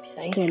miaka ngapi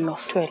sasa?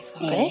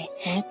 12.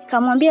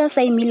 Nikamwambia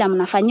sasa hii mila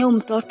mnafanyia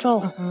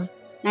mtoto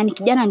na ni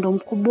kijana ndo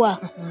mkubwa,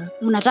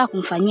 mnataka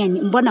kumfanyia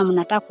mbona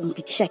mnataka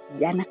kumpitisha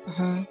kijana?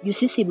 Juu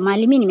sisi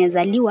mali mimi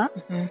nimezaliwa,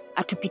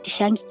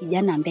 atupitishangi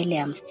kijana mbele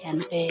ya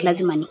msichana.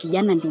 Lazima ni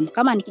kijana ndio,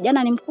 kama ni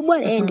kijana ni mkubwa,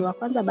 ndio wa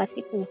kwanza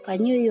basi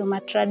kufanyiwa hiyo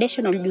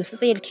traditional. Juu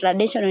sasa ile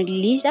traditional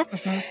ilisha,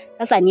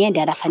 sasa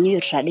niende anafanyia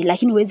hiyo traditional,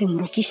 lakini huwezi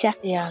mrukisha.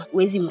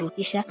 Huwezi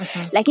mrukisha.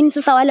 Lakini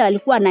sasa wale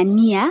walikuwa na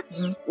nia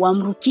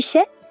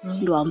wamrukishe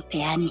ndio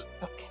wampeani.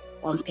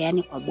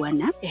 Wampeani kwa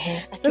bwana.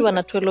 Akiwa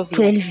na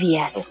 12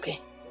 years.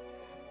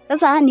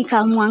 Sasa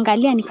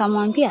nikamwangalia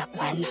nikamwambia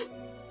hapana.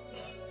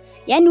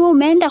 Yaani wewe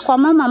umeenda kwa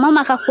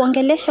mama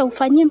akakuongelesha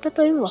ufanyie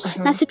mtoto hivyo.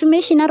 Na si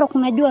tumeishi Narok,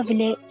 unajua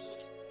vile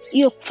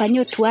hiyo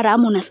kufanyia tuara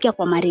ama unasikia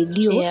kwa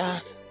maredio.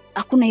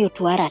 Hakuna hiyo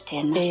tuara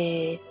tena.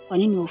 Kwa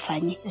nini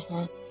ufanye?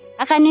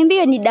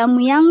 Akaniambia ni damu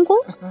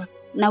yangu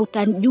na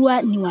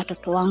utajua ni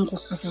watoto wangu.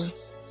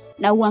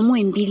 Na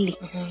uamue mbili.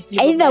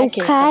 Aidha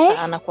ukae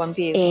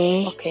anakuambia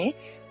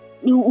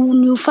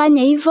ni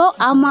ufanye hivyo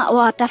ama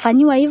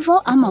watafanyiwa hivyo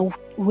ama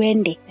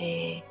uende.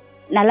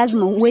 Na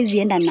lazima uwezi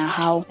enda na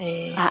hao.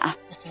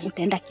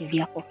 Utaenda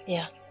kivyako.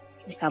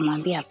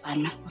 Nikamwambia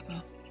hapana.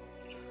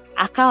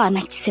 Akawa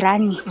na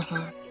kisirani.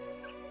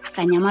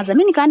 Akanyamaza.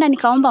 Mimi nikaenda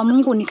nikaomba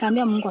Mungu,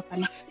 nikaambia Mungu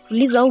hapana.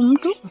 Tuliza huyu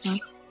mtu.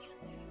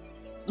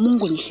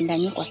 Mungu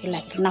nishindanie kwa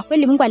kila kitu. Na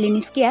kweli Mungu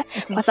alinisikia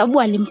kwa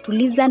sababu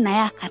alimtuliza na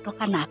yeye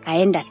akatoka na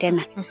akaenda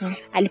tena.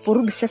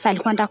 Aliporudi sasa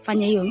alikuwa anataka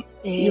kufanya hiyo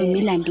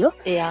mila ndio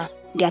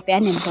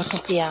apeane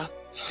mtoto.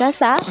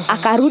 Sasa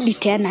akarudi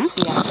tena.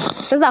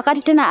 Sasa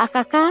wakati tena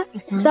akakaa,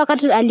 sasa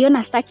wakati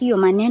aliona staki hiyo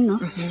maneno,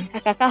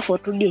 akakaa for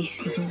 2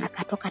 days,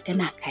 akatoka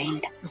tena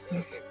akaenda.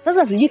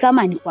 Sasa sijui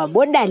kama ni kwa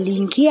boda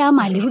aliingia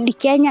ama alirudi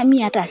Kenya,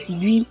 mimi hata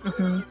sijui.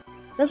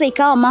 Sasa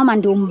ikawa mama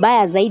ndio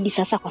mbaya zaidi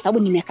sasa kwa sababu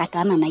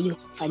nimekatana na hiyo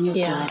kufanywa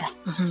tohara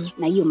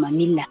na hiyo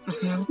mamila.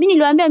 Mimi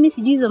niliwaambia mimi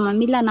sijui hizo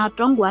mamila na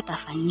watu wangu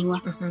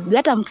hatafanyiwa. Ndio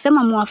hata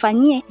mkisema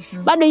muwafanyie,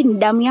 bado hii ni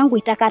damu yangu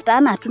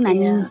itakatana tu na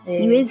nini,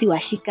 niwezi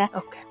washika.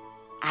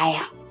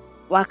 Aya.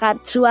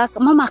 Wakati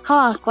mama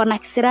akawa kona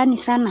kisirani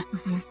sana.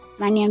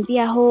 Na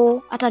niambia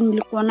hata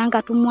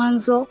nilikuonanga tu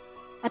mwanzo,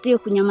 hata hiyo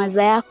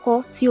kunyamaza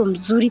yako sio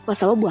mzuri kwa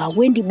sababu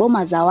hauendi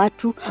boma za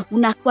watu.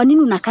 Kwa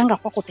nini unakanga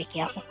kwako peke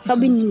yako? Kwa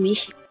sababu mimi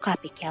nimeishi kukaa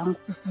peke yangu.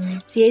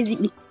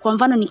 Siwezi, kwa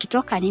mfano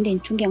nikitoka niende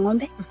nichunge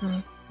ng'ombe,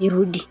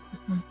 nirudi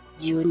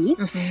jioni,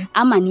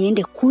 ama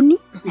niende kuni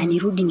na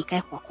nirudi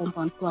nikae kwa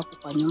compound hapo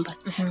kwa nyumba.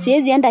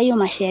 Siwezi enda hiyo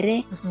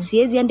masherehe,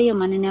 siwezi enda hiyo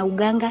maneno ya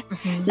uganga,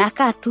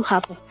 nakaa tu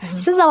hapo.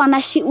 Sasa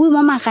huyu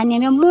mama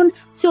akaniambia mbona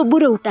sio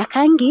bure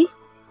utakangi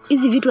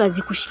hizi vitu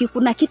hazikushiki,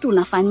 kuna kitu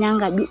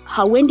unafanyanga,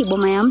 hauendi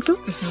boma ya mtu,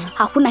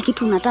 hakuna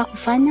kitu unataka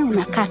kufanya,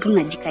 unakaa tu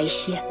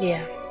unajikaishia.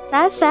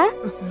 Sasa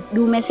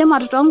ndio umesema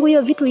watoto wangu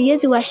hiyo vitu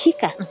iwezi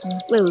washika,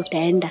 wewe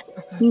utaenda.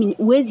 Mimi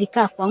uwezi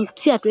kaa kwangu,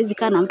 si hatuwezi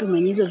kaa na mtu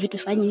mwenye hizo vitu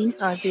fanye nini?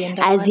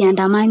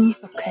 Aziandamani.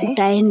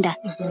 Utaenda.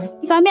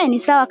 Nikamwambia ni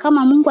sawa,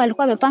 kama Mungu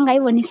alikuwa amepanga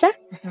hivyo ni sawa.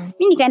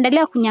 Mimi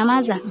nikaendelea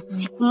kunyamaza.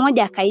 Siku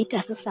moja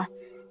akaita sasa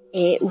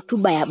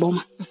hotuba ya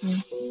boma.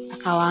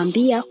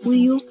 Akawaambia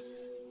huyu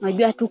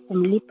unajua tu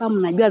kumlipa,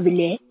 mnajua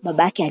vile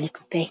babake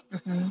alitupea.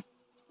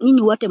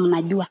 Nyinyi wote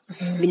mnajua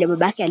vile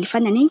babake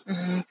alifanya nini?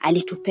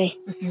 Alitupea.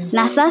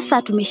 Na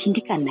sasa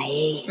tumeshindika na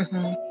yeye.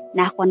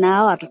 Na ako na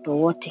hao watoto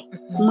wote.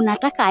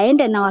 Mnataka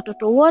aende na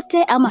watoto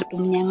wote ama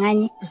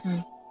tumnyang'anye?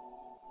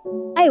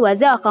 Ai,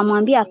 wazee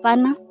wakamwambia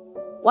hapana.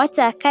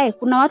 Wacha akae,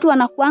 kuna watu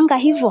wanakuanga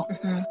hivyo.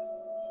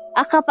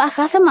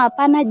 Akasema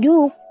hapana,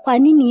 juu kwa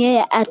nini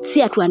yeye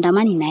si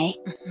atuandamani naye?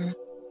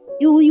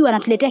 Huyu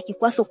anatuletea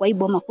kikwaso kwa hii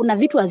boma. Kuna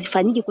vitu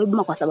hazifanyiki kwa hii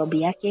boma kwa sababu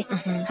yake.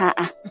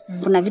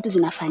 Kuna vitu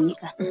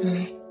zinafanyika.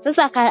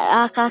 Sasa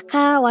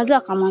akakaa, wazee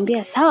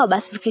wakamwambia sawa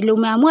basi vile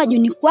umeamua juu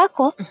ni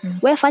kwako,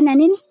 wewe fanya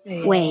nini?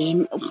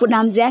 Wewe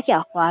kuna mzee yake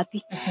ako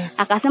wapi?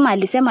 Akasema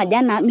alisema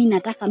jana mimi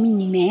nataka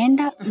mimi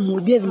nimeenda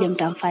mjue vile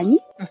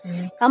mtamfanyia.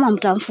 Kama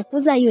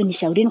mtamfukuza hiyo ni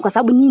shaurini kwa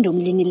sababu nyinyi ndio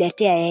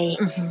mliniletea yeye.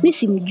 Mimi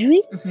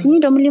simjui, si nyinyi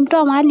ndio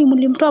mlimtoa mahali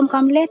mlimtoa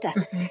mkamleta.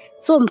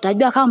 So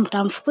mtajua kama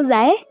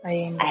mtamfukuza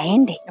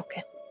aende.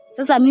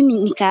 Sasa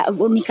mimi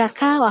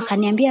nikakaa,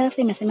 wakaniambia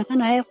sasa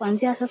imesemekana wewe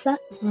kuanzia sasa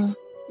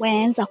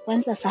wewe anza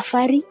kwanza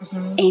safari,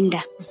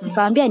 enda.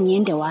 Nikamwambia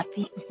niende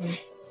wapi?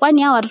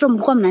 Kwani hao watoto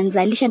mlikuwa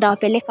mnanizalisha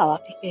ndawapeleka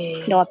wapi?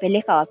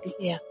 Ndawapeleka wapi?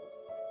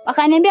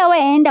 Wakaniambia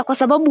wewe enda kwa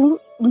sababu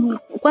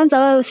kwanza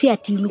wewe si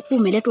ati ulikuwa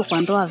umeletwa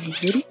kwa ndoa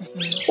vizuri.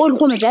 Wewe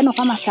ulikuwa umepeanwa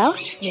kama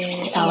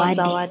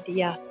zawadi.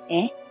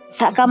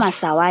 Kama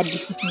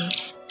zawadi.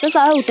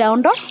 Sasa wewe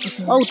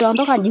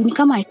utaondoka juu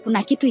kama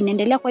kuna kitu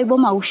inaendelea kwa hii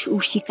boma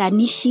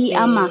ushikanishi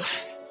ama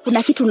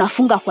kuna kitu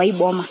unafunga kwa hii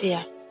boma.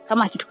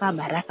 Kama kitu kama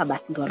baraka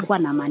basi ndio walikuwa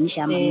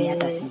wanamaanisha ama mimi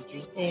hata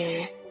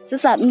sijui.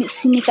 Sasa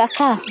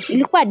nikakaa,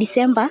 ilikuwa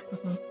December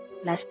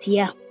last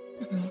year.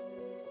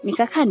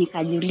 Nikakaa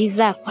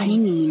nikajiuliza kwa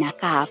nini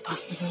ninakaa hapa?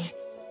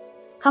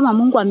 Kama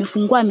Mungu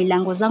amefungua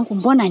milango zangu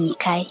mbona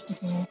nikae?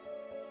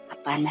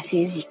 Hapana,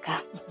 siwezi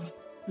kaa.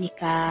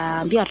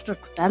 nikaambia watoto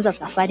tutaanza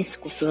safari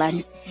siku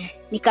fulani.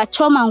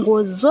 Nikachoma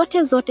nguo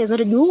zote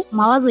juu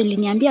mawazo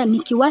iliniambia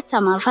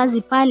nikiwacha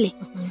mavazi pale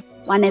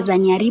wanaweza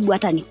niharibu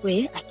hata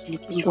nikwe akili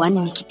punguani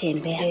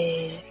nikitembea.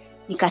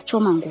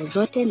 Nikachoma nguo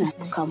zote na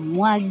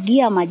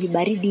tukamwagia maji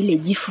baridi ile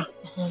jifu.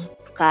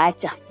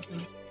 Tukaacha.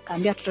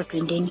 Kaambia watoto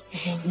twendeni.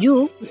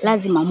 Juu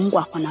lazima Mungu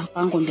ako na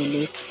mpango mbele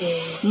yetu.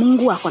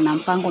 Mungu ako na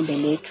mpango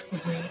mbele yetu.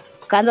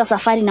 Tukaanza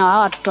safari na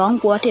wao watoto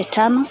wangu wote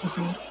 5.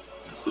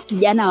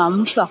 Kijana wa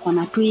mwisho ako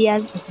na 2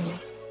 years.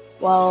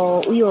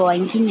 Wao huyo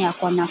wengine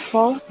ako na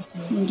 4,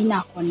 mwingine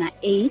ako na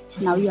 8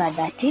 na huyo wa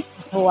 30,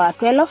 wa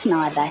 12 na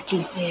wa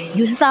 13.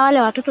 Juu sasa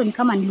wale watoto ni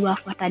kama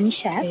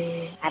niliwafuatanisha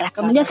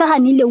haraka. Mmoja sasa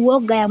ni ile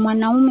uoga ya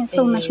mwanaume,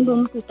 sasa unashindwa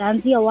mtu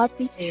utaanzia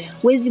wapi?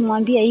 Huwezi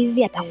mwambia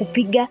hivi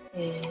atakupiga.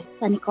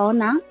 Sasa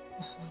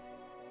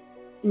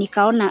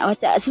nikaona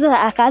sasa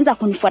akaanza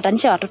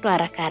kunifuatanisha watoto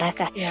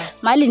haraka.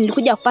 Mahali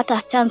nilikuja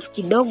kupata chance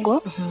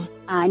kidogo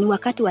ni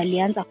wakati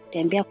walianza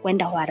kutembea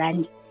kwenda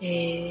Warani.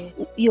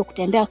 Hiyo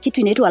kutembea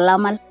kitu inaitwa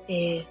Lamal.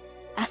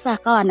 Sasa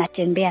akawa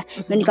anatembea.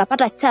 Na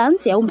nikapata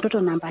chance ya huyu mtoto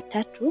namba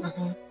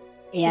 3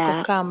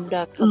 ya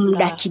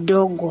muda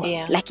kidogo.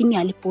 Lakini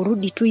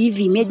aliporudi tu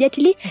hivi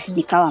immediately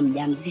nikawa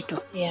mjamzito.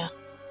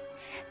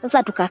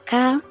 Sasa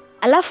tukakaa.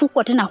 Alafu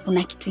huko tena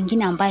kuna kitu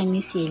kingine ambayo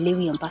mimi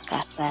sielewi mpaka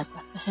sasa.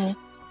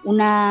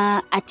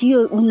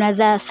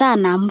 Unazaa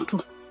sana mtu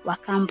wa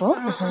kambo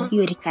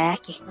hiyo rika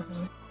yake.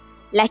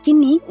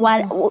 Lakini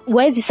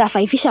waezi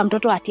safaifisha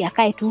mtoto ati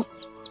akae tu.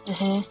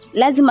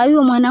 Lazima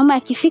huyo mwanaume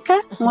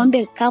akifika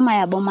ng'ombe kama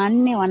ya boma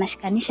 4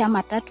 wanashikanisha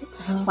ama 3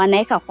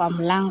 wanaweka kwa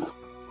mlango.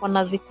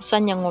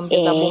 Wanazikusanya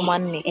ng'ombe za boma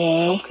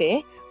 4.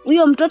 Okay.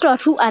 Huyo mtoto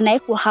tu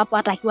anaekwa hapo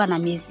hata akiwa na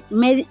miezi.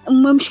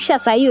 Mmemshikisha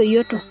saa hiyo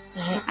yote.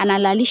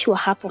 Analalishwa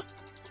hapo.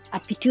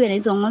 Apitiwe na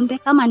hizo ng'ombe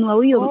kama ni wa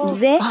huyo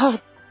mzee.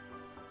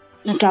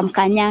 Na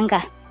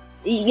tutamkanyanga.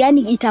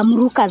 Yaani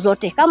itamruka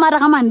zote. Kama hata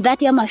kama ni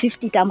 30 ama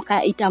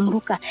 50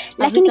 itamruka.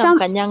 Lakini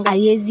kama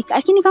haiwezi.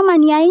 Lakini kama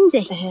ni ya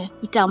nje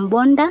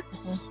itambonda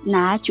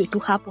na acho tu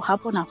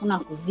hapo na hakuna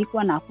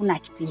kuzikwa na hakuna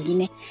kitu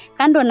kingine.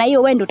 Kando na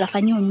hiyo wewe ndio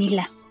utafanyia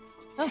mila.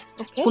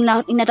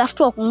 Kuna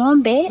inatafutwa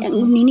ng'ombe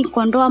nini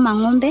kondoo ama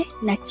ng'ombe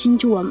na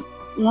chinjwa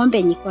ng'ombe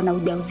yenye iko na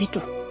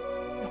ujauzito.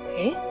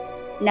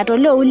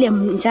 Natolewa ule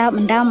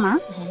ndama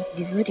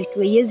vizuri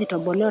tu yezi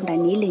tobolewa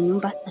ndani ile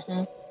nyumba.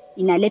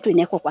 Inaletwa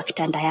inawekwa kwa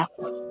kitanda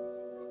yako.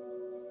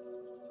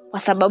 Kwa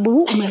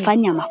sababu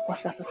umefanya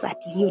makosa sasa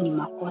ati hiyo ni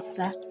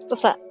makosa.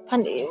 Sasa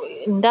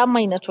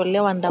ndama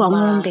inatolewa ndama kwa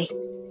ng'ombe.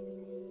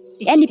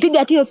 Yaani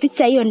piga tu hiyo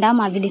picha hiyo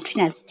ndama vile tu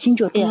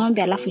inachinjwa tu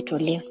ng'ombe alafu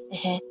itolewe.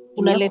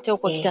 Unaletewa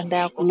kwa kitanda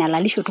yako.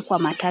 Inalalishwa tu kwa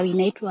matawi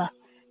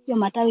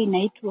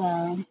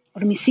inaitwa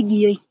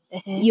ormisigi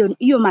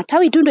hiyo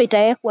matawi tu ndio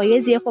itawekwa,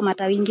 haiwezi wekwa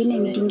matawi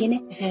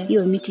mingine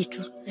hiyo miti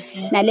tu.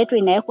 Naletwa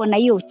inawekwa na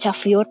hiyo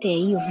uchafu yote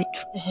hiyo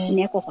vitu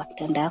inawekwa kwa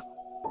kitanda yako.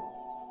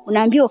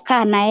 Unaambiwa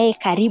kaa na yeye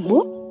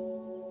karibu.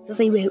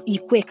 Sasa iwe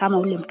ikue kama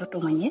ule mtoto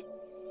mwenye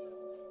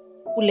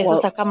ule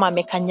sasa kama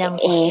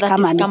amekanyangwa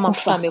kama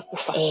mtu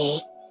amekufa.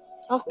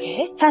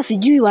 Okay. Sasa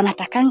sijui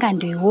wanatakanga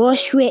ndio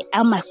iwoshwe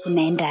ama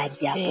kunaenda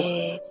aje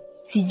hapo.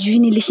 Sijui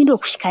nilishindwa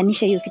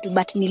kushikanisha hiyo kitu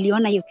but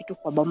niliona hiyo kitu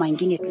kwa boma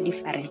nyingine tu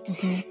different.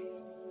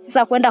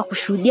 Sasa kwenda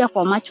kushuhudia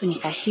kwa macho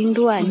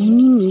nikashindwa ni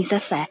nini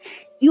sasa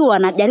hiyo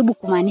wanajaribu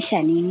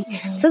kumaanisha nini.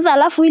 Sasa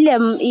alafu ile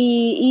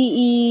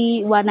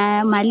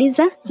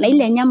wanamaliza na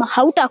ile nyama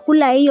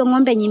hautakula hiyo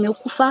ng'ombe yenye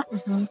imekufa.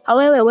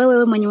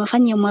 Wewe mwenye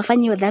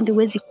umefanya hiyo dhambi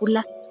huwezi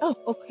kula.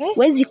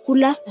 Huwezi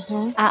kula.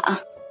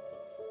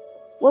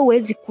 Wewe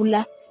huwezi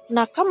kula.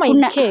 Na kama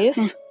in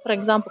case for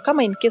example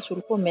kama in case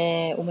ulikuwa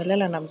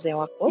umelala na mzee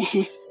wako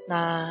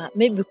na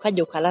maybe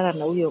ukaja ukalala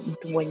na huyo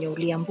mtu mwenye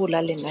uliambiwa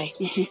lale naye.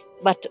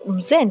 But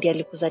mzee ndiye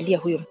alikuzalia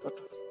huyo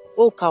mtoto.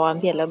 Wewe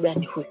ukawaambia labda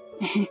ni huyo.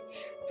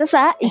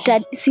 Sasa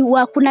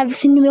kuna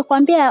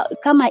nimekwambia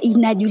kama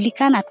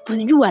inajulikana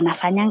kujua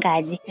anafanyanga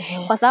aje.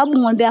 Kwa sababu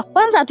ng'ombe ya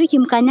kwanza tu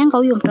ikimkanyanga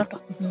huyo mtoto.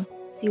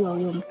 Si wa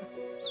huyo mtu.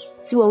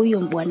 Si wa huyo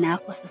bwana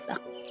wako sasa.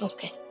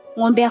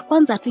 Ng'ombe ya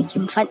kwanza tu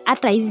ikimfanya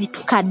hata hivi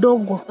tu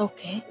kadogo.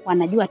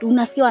 Wanajua tu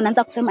unasikia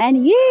wanaanza kusema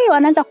yani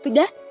wanaanza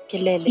kupiga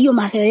kelele. Hiyo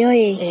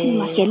makelele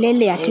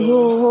makelele ati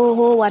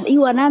ho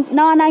hiyo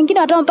wanaanza na wengine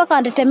watu mpaka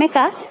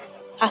wanatetemeka.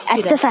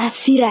 Sasa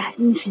hasira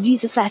sijui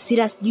sasa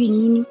hasira sijui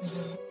nini.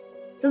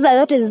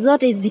 Sasa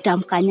zote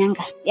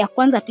zitamkanyanga. Ya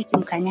kwanza tu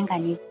kimkanyanga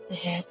ni.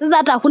 Sasa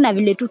hata hakuna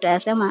vile tu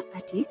utasema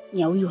ati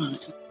ni huyo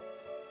mtu.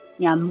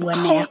 Ni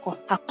bwana yako.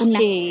 Hakuna.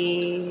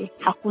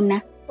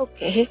 Hakuna.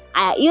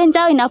 Hiyo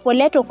njao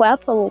inapoletwa kwa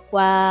hapo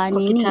kwa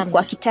nini kitanda.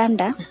 Kwa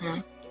kitanda.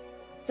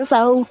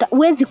 Sasa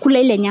huwezi kula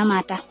ile nyama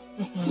hata.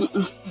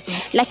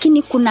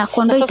 Lakini kuna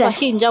kondoo sasa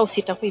hii njao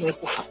sitakuwa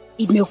imekufa.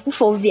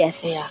 Imekufa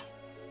obvious.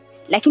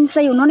 Lakini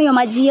sasa unaona hiyo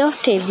maji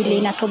yote vile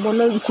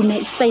inatobolewa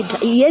kuna side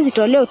iwezi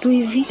tolewa tu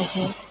hivi.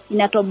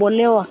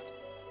 Inatobolewa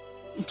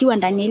ikiwa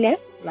ndani ile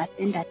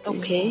latenda tu.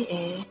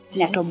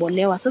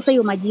 Inatobolewa. Sasa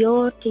hiyo maji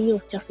yote hiyo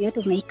uchafu yote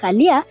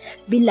unaikalia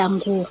bila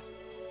nguo.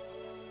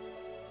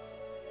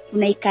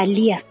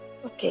 Unaikalia.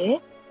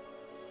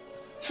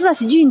 Sasa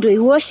sijui ndio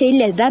ioshe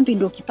ile dhambi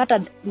ndio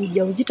ukipata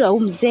ujauzito au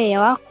mzee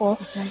wako.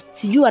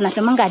 Sijui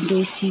wanasemanga ndio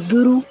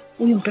isidhuru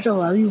huyu mtoto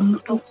wa huyu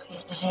mtu.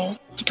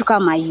 Kitu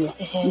kama hiyo.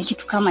 Ni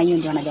kitu kama hiyo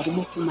ndio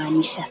wanajaribu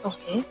kumaanisha.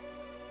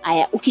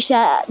 Aya,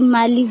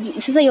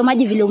 ukishamaliza sasa hiyo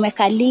maji vile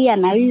umekalia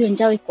na hiyo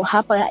njao iko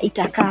hapa,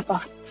 itakaa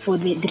hapa for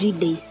the 3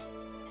 days.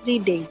 3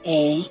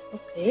 days.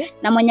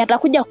 Na mwenye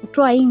atakuja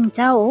kutoa hii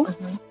njao,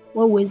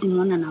 wewe huwezi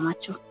muona na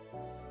macho.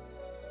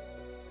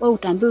 Wewe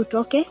utaambiwa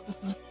utoke.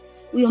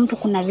 Huyo mtu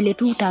kuna vile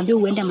tu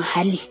utaambiwa uende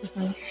mahali.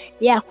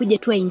 Yeye akuje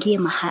tu aingie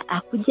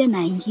akuje na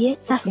aingie.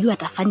 Sasa sijui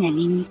atafanya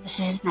nini.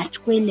 Na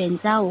achukue ile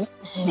njao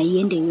na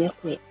iende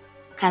iwekwe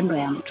kando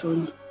ya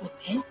mtoni.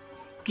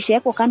 Kisha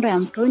yako kando ya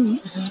mtoni,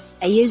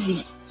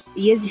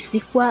 haiwezi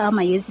sikwa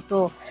ama haiwezi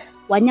toa.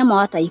 Wanyama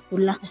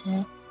wataikula.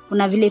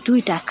 Kuna vile tu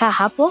itakaa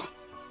hapo.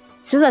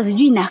 Sasa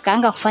sijui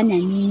inakaanga kufanya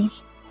nini.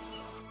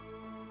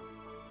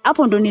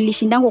 Hapo ndo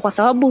nilishindango kwa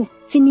sababu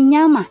si ni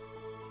nyama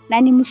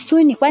na ni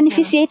msituni, kwani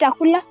fisi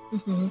haitakula?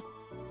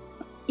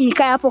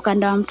 Ikaa hapo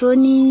kando ya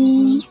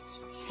mtoni.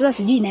 Sasa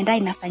sijui inaenda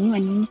inafanywa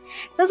nini.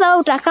 Sasa wewe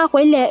utakaa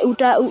kwa ile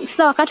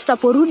sasa wakati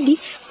utaporudi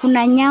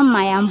kuna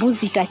nyama ya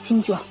mbuzi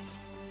itachinjwa.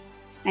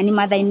 Na ni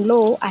mother in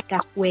law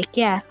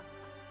atakuwekea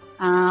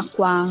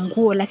kwa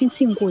nguo, lakini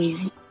si nguo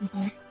hizi.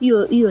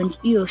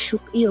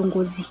 Hiyo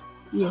ngozi.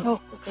 Hiyo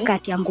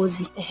skati ya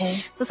ngozi.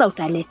 Sasa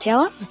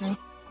utaletewa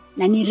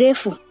na ni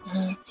refu.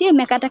 Sio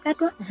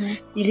imekatakatwa,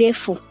 ni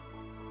refu.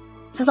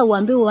 Sasa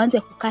uambiwe uanze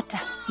kukata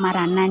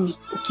mara 8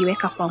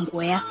 ukiweka kwa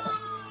nguo yako.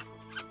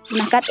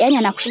 Unakata, yani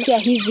anakushikia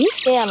hivi,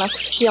 yeye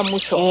anakushikia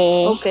mwisho.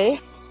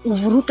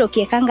 Uvuruto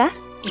ukiekanga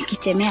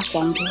ukitemea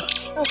kwa nguo.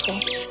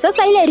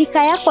 Sasa ile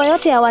rika yako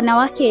yote ya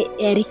wanawake,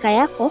 rika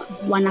yako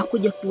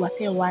wanakuja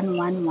kuwapea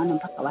 1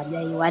 mpaka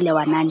wajai wale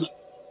 8.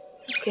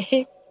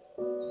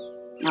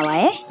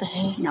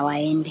 Na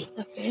waende.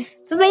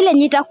 Sasa ile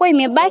nitakuwa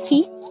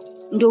imebaki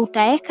ndio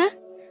utaeka,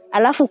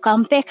 alafu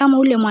ukampe kama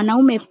ule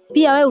mwanaume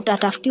pia wewe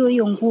utatafutiwa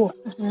hiyo nguo.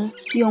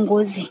 Hiyo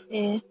ngozi.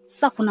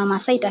 Sasa kuna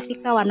masaa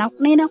itafika na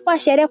inakuwa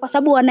sherehe kwa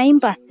sababu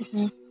wanaimba.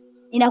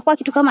 Inakuwa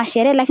kitu kama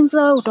sherehe, lakini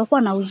sasa wewe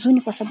utakuwa na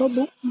huzuni kwa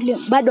sababu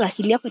bado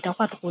akili yako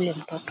itakuwa tu ule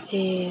mtoto.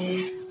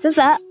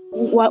 Sasa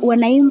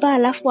wanaimba,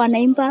 alafu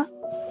wanaimba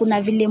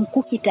kuna vile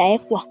mkuki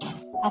itaekwa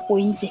hapo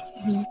nje.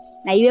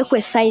 Na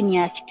iwekwe sign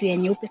ya kitu ya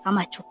nyeupe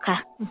kama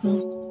chokaa.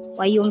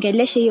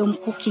 Waiongeleshe hiyo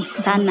mkuki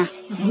sana.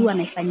 Sijui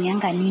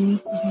wanaifanyianga nini.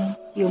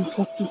 Hiyo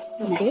mkuki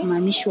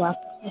inasimamishwa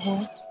hapo.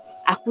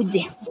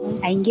 Akuje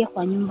aingie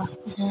kwa nyumba.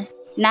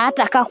 Na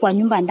hata kaa kwa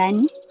nyumba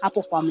ndani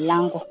hapo kwa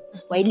mlango.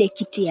 Kwa ile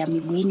kiti ya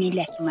miguuni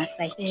ile ya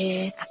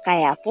Kimasai.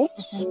 Akae hapo.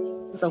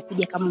 Sasa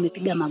ukuje kama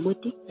umepiga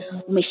magoti,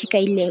 umeshika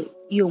ile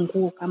hiyo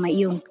nguo kama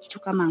hiyo kitu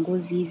kama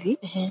ngozi hivi.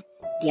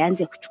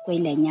 Dianze kuchukua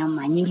ile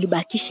nyama. Ni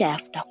ulibakisha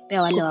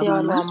atakupea wale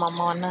wa mama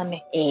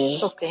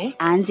 8.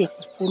 Aanze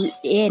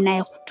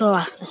naye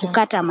kutoa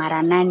kukata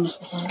mara 8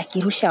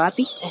 akirusha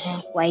wapi?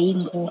 Kwa hii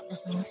nguo.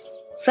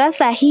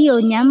 Sasa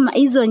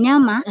hizo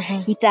nyama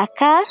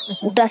itakaa,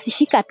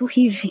 utasishika tu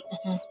hivi.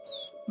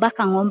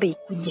 Mpaka ng'ombe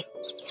ikuje.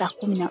 Saa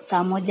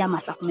 1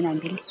 ama saa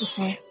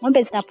 12.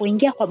 Ng'ombe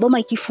zitapoingia kwa boma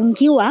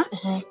ikifungiwa,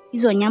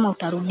 hizo nyama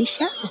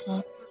utarudisha,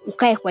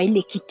 ukae kwa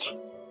ile kiti.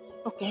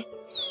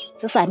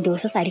 Sasa ndio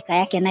rika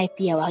yake naye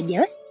pia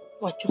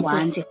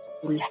waanze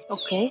kukula.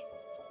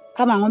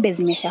 Kama ng'ombe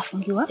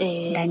zimeshafungiwa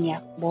ndani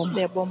ya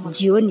boma.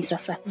 Jioni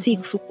sasa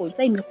 6 huko.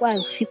 Sasa imekuwa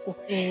usiku.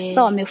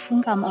 Sasa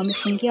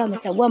wamefungia,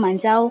 wamechagua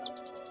manjao.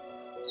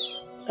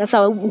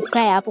 Sasa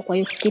ukae hapo kwa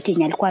hiyo kiti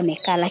yenye alikuwa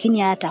amekaa, lakini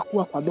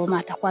hatakuwa kwa boma,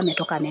 atakuwa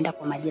ametoka ameenda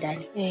kwa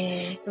majirani.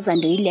 Sasa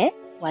ndio ile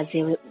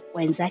wazee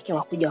wenzake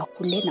wakuja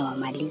wakule na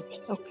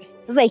wamalize.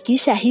 Sasa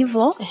ikiisha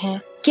hivyo,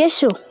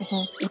 kesho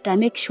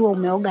utamake sure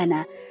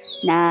umeoga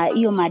na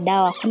hiyo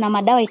madawa. Kuna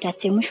madawa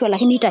itachemshwa,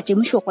 lakini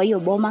itachemshwa kwa hiyo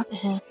boma.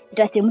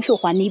 Itachemshwa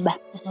kwa niba.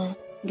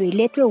 Ndio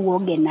iletwe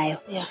uoge nayo.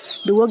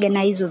 Ndio uoge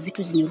na hizo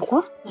vitu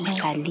zinyokuwa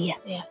umekalia.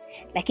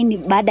 Lakini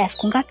baada ya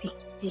siku ngapi?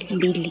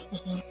 2.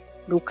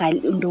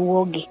 Ndio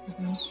uoge.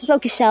 Sasa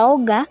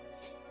ukishaoga,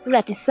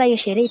 sasa hiyo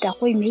sherehe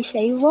itakuwa imeisha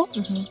hivyo.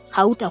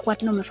 Hautakuwa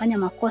tena umefanya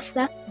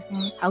makosa.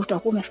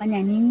 Hautakuwa umefanya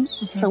nini.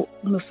 Sasa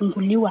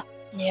umefunguliwa.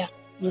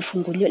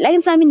 Umefunguliwa.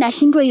 Lakini sasa mimi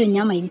nashindwa hiyo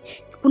nyama hivi.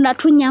 Kuna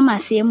tu nyama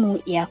sehemu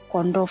ya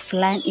kondoo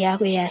fulani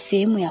ya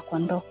sehemu ya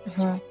kondoo.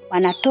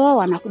 Wanatoa,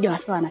 wanakuja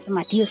wasa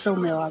wanasema hiyo sasa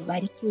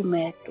umewabariki,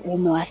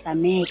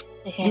 umewasamehe.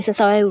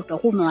 Sasa wewe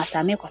utakuwa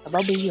umewasamehe kwa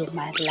sababu hiyo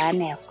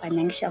laana ya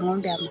kukanyangisha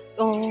ng'ombe ama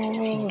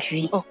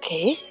sijui.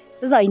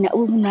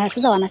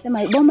 Sasa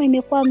wanasema boma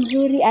imekuwa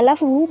mzuri,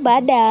 alafu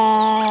baada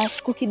ya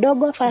siku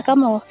kidogo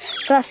kama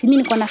sasa mimi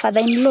niko na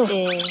father in law.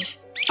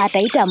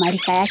 Ataita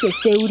marika yake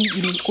seuri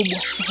ni kubwa.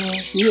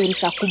 Hiyo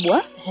rika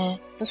kubwa.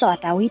 Sasa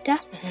watawita.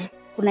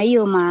 Kuna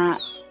hiyo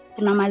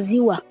kuna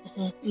maziwa.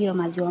 Hiyo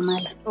maziwa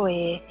mala.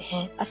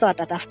 Sasa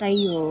watatafuta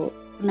hiyo,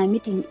 kuna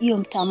miti hiyo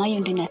mtama hiyo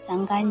ndio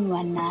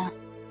inachanganywa na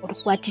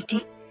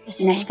urukwatiti.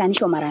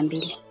 Inashikanishwa mara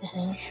 2.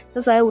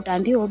 Sasa wewe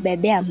utaambiwa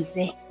bebea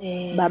mzee.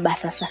 Baba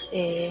sasa.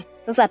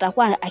 Sasa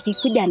atakuwa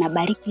akikuja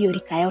anabariki hiyo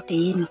rika yote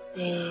yenu.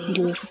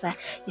 Ndio sasa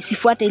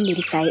isifuate ile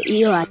rika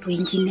hiyo watu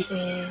wengine.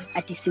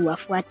 Ati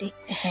siwafuate.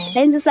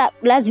 Lakini sasa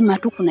lazima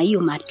tu kuna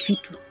hiyo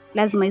vitu.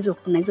 Lazima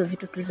kuna hizo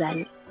vitu tu za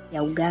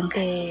ya uganga.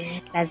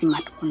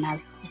 Lazima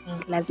tukunazo.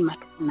 Lazima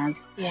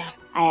tukunazo.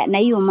 Aya, na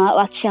hiyo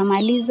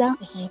wakishamaliza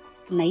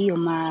kuna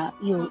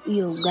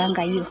hiyo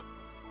uganga hiyo.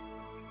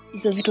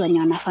 Hizo vitu wenye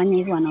wanafanya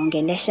hivi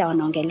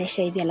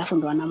wanaongelesha hivi alafu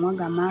ndo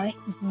wanamwaga mawe.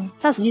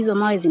 Sasa sijui hizo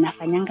mawe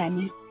zinafanyanga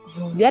nini.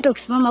 Hata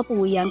ukisimama hapo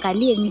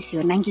uiangalie mimi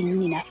sionangi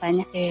nini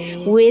nafanya.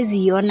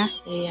 Huwezi iona.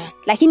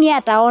 Lakini yeye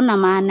ataona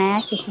maana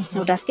yake.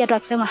 Na utasikia tu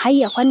akisema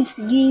haya kwani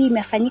sijui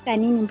imefanyika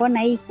nini, mbona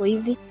hii iko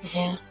hivi.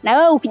 Na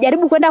wewe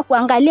ukijaribu kwenda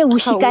kuangalia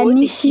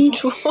ushikanishi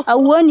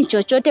au uoni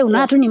chochote,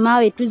 unaona tu ni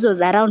mawe tu hizo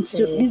za round,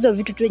 hizo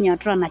vitu tu wenye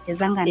watu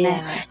wanachezanga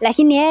nayo.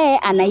 Lakini yeye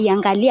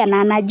anaiangalia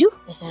na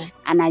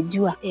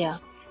anajua.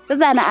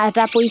 Sasa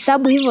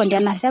atapohesabu hivyo ndio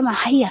anasema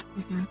haya.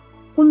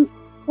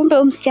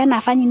 Kumbe msichana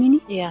afanye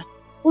nini?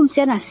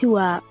 Msichana si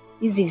wa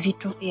hizi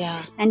vitu.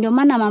 Na ndio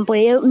maana mambo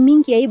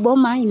mingi ya hii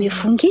boma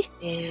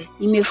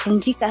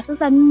imefungika.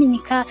 Sasa mimi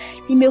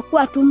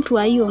nimekuwa tu mtu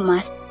wa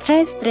hiyo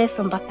stress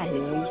mpaka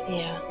leo.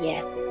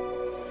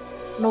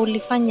 Na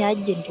ulifanya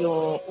aje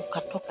ndio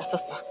ukatoka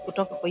sasa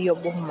kutoka kwa hiyo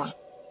boma?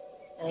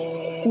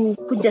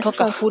 Kuja kutoka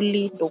sasa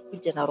fully ndio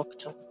kuja na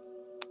Rocktown.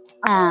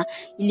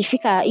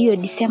 Ilifika hiyo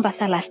December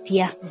last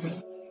year.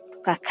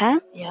 Tukakaa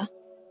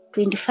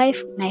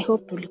 25 na I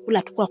hope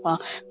tulikula tukua kwa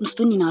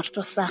msituni na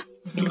watoto saa.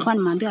 Nilikuwa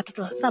nimeambia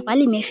watoto sasa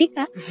pale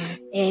imefika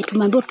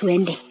tumeambiwa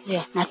tuende.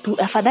 Na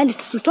afadhali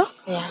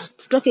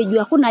tutoke juu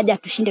hakuna haja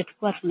tushinde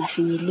tukua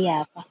tunafinyilia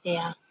hapa.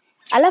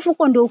 Alafu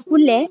huko ndio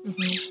kule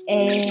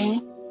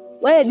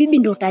wewe bibi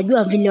ndio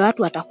utajua vile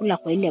watu watakula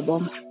kwa ile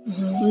boma.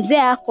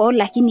 Mzee ako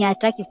lakini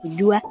hataki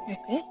kujua.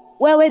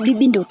 Wewe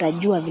bibi ndio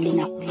utajua vile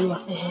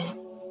nakuliwa.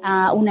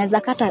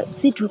 Unaweza kata,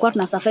 si tulikuwa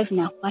tuna survive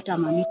na kupata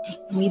mamiti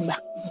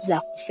miba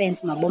za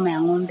fence maboma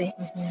ya ng'ombe.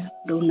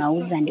 Ndio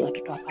unauza ndio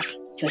watoto wapate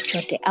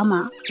chochote,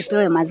 ama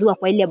upewe maziwa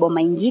kwa ile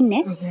boma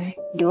nyingine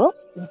ndio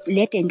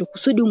ulete, ndio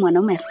kusudi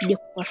mwanaume asije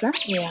kukosa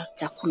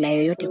chakula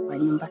yoyote kwa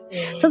nyumba.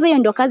 Sasa hiyo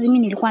ndio kazi mimi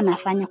nilikuwa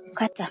nafanya,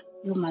 kukata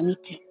hiyo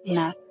mamiti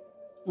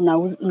na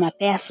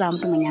unapea saa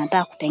mtu mwenye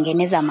anataka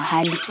kutengeneza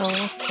mahali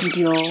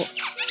ndio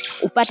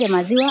upate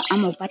maziwa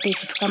ama upate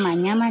kitu kama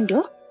nyama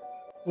ndio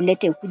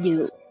ulete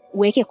ukuje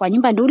uweke kwa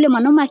nyumba, ndio ule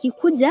mwanaume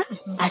akikuja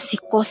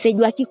asikose.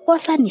 Jua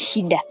akikosa ni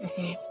shida.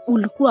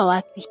 Ulikuwa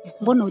wapi?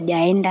 Mbona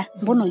hujaenda?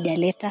 Mbona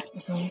hujaleta?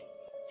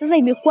 Sasa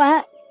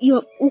imekuwa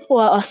hiyo huko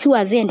wasi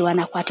wazee ndio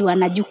wanakwati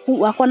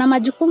wako na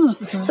majukumu.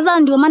 Sasa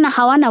ndio maana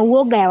hawana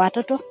uoga ya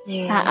watoto.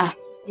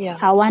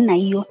 Hawana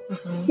hiyo.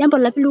 Jambo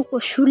la pili huko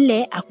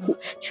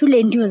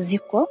shule ndio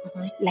ziko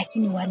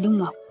lakini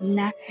walimu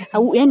hakuna.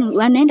 Yaani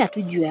wanaenda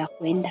tu juu ya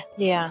kwenda.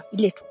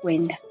 Ile tu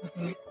kwenda.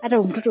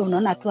 Hata mtoto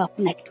unaona tu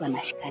hakuna kitu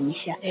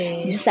anashikanisha.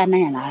 Sasa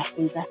nani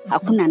anawafunza?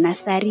 Hakuna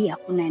nasari,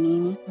 hakuna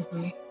nini.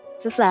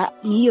 Sasa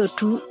ni hiyo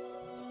tu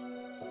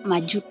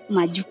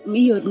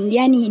hiyo,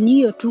 yani ni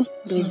hiyo tu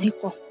ndio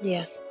ziko.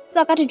 Sasa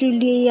wakati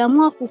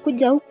tuliamua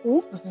kukuja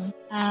huku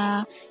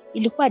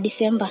ilikuwa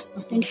December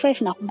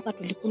 25 nakumbuka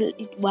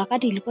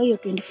wakati ilikuwa hiyo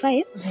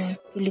 25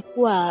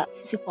 tulikuwa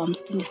sisi kwa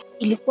msituni.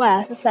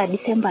 Ilikuwa sasa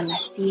December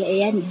last year,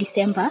 yani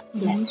December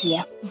last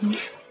year.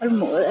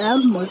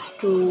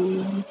 Almost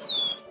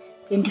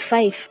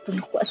 25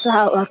 tulikuwa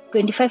sasa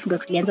 25 ndio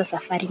tulianza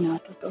safari na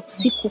watoto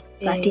siku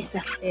saa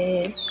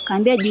 9.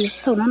 Kaambia juu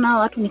sasa unaona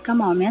watu ni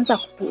kama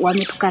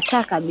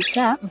wametukataa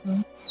kabisa.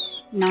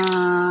 Na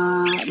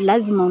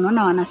lazima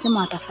unaona wanasema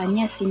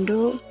watafanyia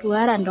sindo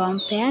tuara ndo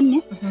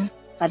wampeane.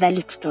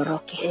 Fadhali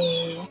tutoroke.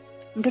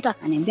 Mtoto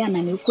akaniambia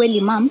na ni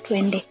ukweli mama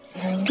twende.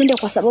 Twende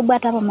kwa sababu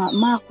hata hapa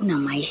mama kuna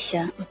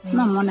maisha.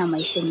 Mama unaona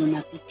maisha ni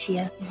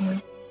unapitia.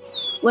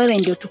 Wewe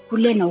ndio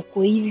tukule na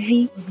uko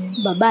hivi.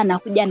 Baba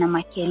anakuja na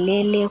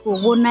makelele,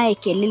 kuona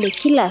kelele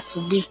kila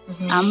asubuhi.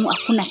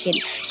 Hakuna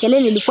kelele.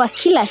 Kelele ilikuwa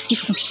kila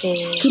siku.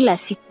 Kila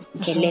siku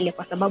kelele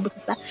kwa sababu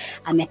sasa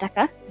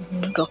ametaka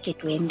tutoke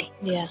tuende.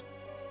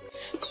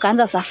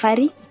 Tukaanza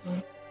safari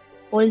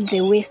all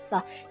the way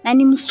na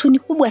ni msituni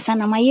kubwa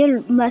sana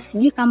Mayelo,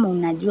 sijui kama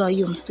unajua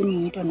hiyo msituni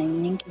inaitwa na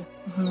nyingi.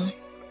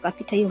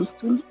 Tukapita hiyo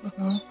msituni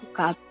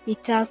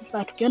tukapita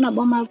sasa tukiona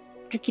boma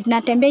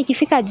tunatembea,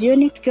 ikifika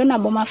jioni tukiona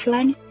boma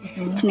fulani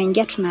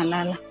tunaingia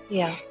tunalala.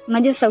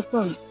 Unajua sasa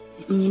uko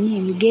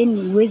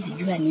mgeni huwezi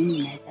jua nini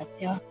inaweza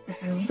pewa.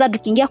 Sasa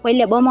tukiingia kwa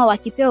ile boma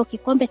wakipewa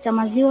kikombe cha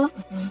maziwa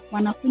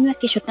wanakunywa,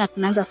 kesho tena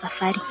tunaanza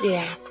safari.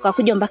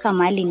 Tukakuja mpaka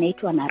mahali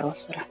inaitwa na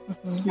Rosura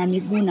na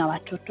miguu na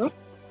watoto.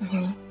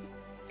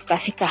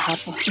 Tukafika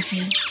hapo.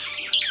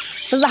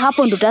 Sasa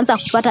hapo ndo tutaanza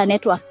kupata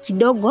network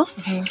kidogo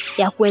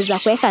ya kuweza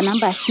kuweka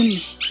namba ya simu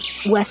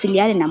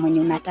uwasiliane na mwenye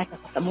unataka,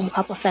 kwa sababu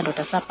hapo sasa ndo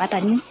utapata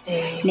nini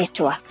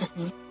network.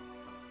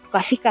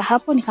 Tukafika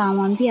hapo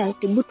nikamwambia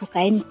tibu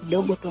tukaeni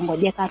kidogo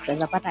tuongojee kama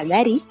tutaweza pata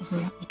gari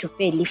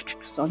itupee lift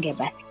tusonge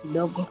basi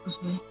kidogo.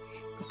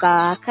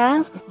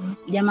 Tukakaa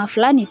jamaa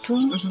fulani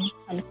tu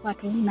alikuwa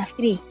tu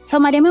nafikiri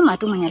Samaria mema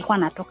tu mwenye alikuwa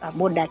anatoka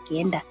boda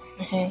akienda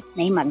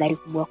na hii magari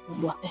kubwa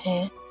kubwa.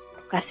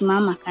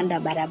 tukasimama kando ya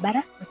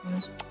barabara.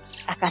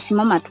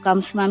 Akasimama,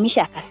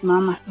 tukamsimamisha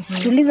akasimama.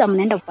 Tuliza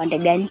mnaenda upande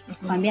gani?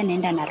 Nikamwambia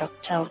naenda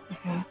Narok Town.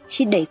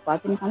 Shida iko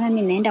wapi? Nikamwambia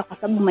mimi naenda kwa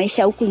sababu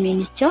maisha huku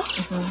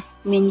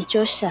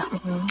imenichosha.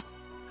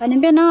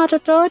 Kaniambia na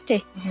watoto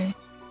wote.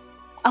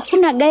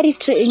 Hakuna gari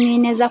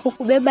inaweza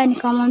kukubeba.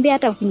 Nikamwambia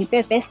hata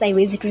ukinipea pesa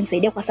haiwezi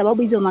tunisaidia kwa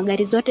sababu hizo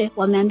magari zote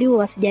wameambiwa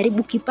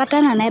wasijaribu,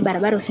 kipatana naye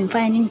barabara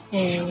usimfanye nini,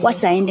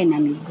 wacha aende na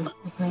miguu.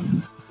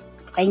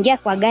 Tukaingia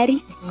kwa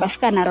gari,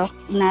 tukafika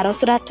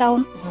Narok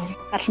Town,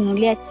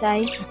 katunulia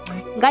chai.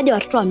 Ngaja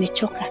watoto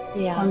wamechoka.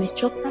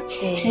 Wamechoka.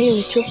 Na hiyo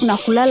uchofu na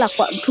kulala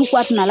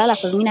kwa tunalala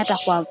saa zingine hata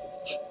kwa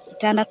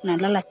kitanda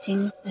tunalala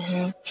chini.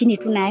 Chini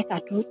tunaweka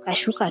tu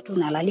kashuka tu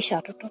nalalisha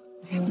watoto.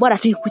 Bora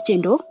tu ikuche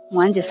ndo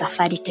mwanze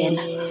safari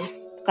tena.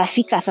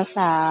 Tukafika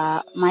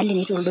sasa mahali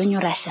inaitwa Oldonyo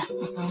Rasha.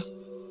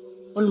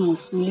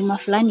 Almost mlima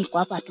fulani kwa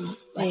hapa tu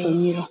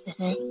Wasonyiro.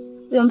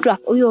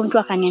 Huyo mtu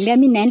akaniambia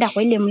mimi naenda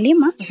kwa ile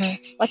mlima,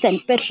 wacha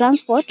nipe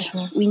transport,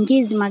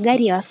 uingize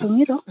magari ya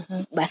Wasonyiro,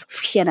 basi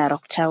kufikishia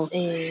Narok Town.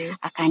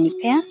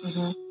 Akanipea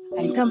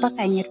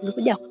mpaka yenye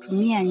tulikuja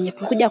kutumia, yenye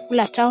tulikuja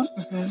kula town.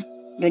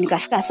 Ndio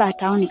nikafika saa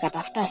town,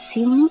 nikatafuta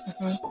simu,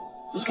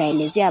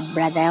 nikaelezea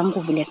brother yangu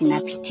vile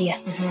tunapitia.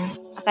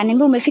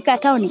 Akaniambia umefika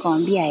town?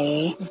 Nikamwambia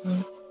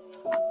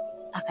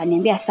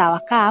Akaniambia sawa,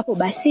 kaa hapo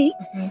basi.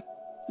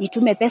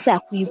 Nitume pesa ya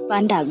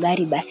kuipanda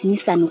gari basi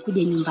Nissan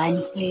ukuje nyumbani.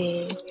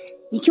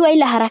 Nikiwa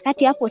ile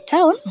harakati hapo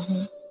town,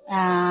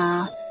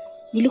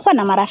 nilikuwa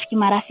na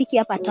marafiki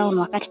hapa town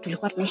wakati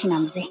tulikuwa tunaishi na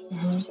mzee.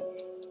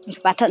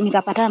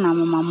 Nikapatana na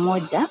mama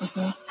mmoja.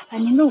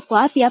 Akaniambia uko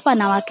wapi hapa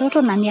na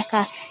watoto na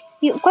miaka,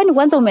 kwani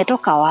kwanza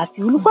umetoka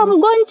wapi? Ulikuwa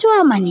mgonjwa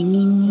ama ni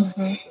nini?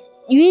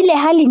 Ile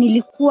hali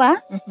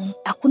nilikuwa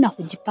hakuna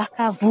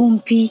kujipaka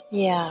vumbi,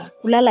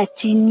 kulala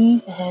chini,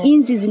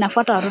 inzi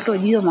zinafuata watoto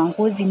juu ya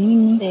mangozi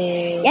nini.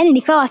 Yani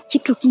nikawa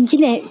kitu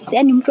kingine,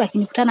 yani mtu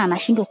akinikutana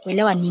anashindwa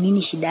kuelewa ni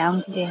nini shida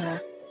yangu.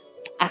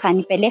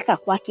 Akanipeleka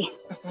kwake.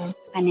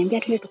 Akaniambia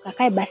tuende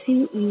tukakae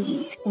basi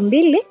siku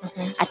 2,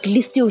 at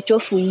least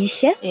uchofu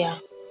uishe.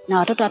 Na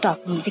watoto hata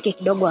wapumzike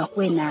kidogo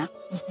wakuwe na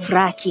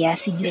furaha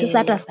kiasi. Sasa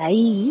hata saa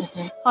hii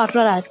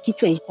watoto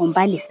kichwa iko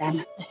mbali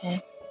sana.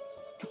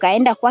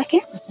 Tukaenda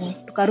kwake,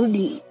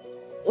 tukarudi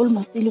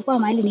almost ilikuwa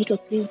mahali inaitwa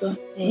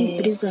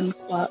prison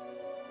kwa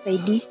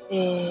Saidi.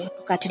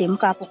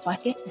 Tukateremka hapo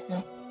kwake.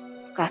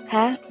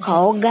 Tukakaa,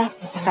 tukaoga,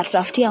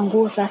 akatutafutia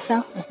nguo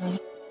sasa.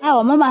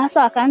 Wamama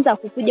sasa wakaanza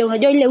kukuja,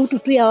 unajua ile utu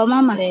tu ya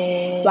wamama.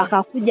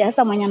 Wakakuja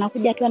sasa, mwenye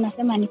anakuja tu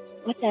anasema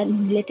wacha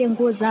niletee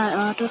nguo za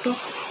watoto.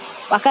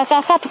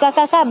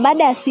 Tukakaa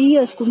baada ya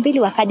hiyo siku 2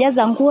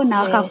 wakajaza nguo na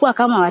wakakuwa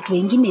kama watu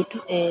wengine tu.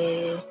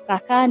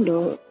 Kakaa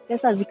ndo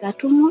pesa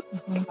zikatumwa,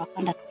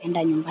 tukapanda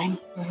tukaenda nyumbani.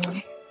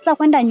 Sasa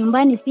kwenda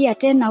nyumbani pia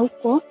tena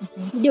huko,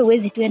 ndio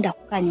uwezi tuenda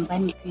kukaa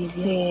nyumbani tu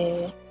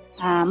hivyo.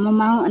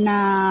 Mama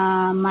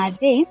na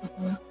madhe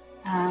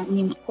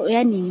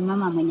ni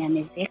mama mwenye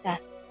amezeeka.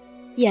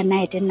 Pia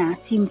naye tena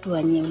si mtu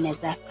wenye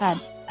unaweza kaa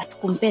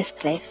atukumpe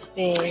stress.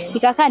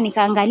 Nikakaa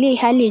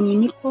nikaangalia hali yenye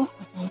niko.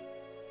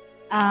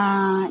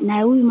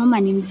 Na huyu mama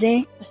ni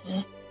mzee.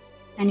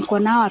 Na niko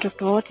na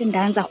watoto wote,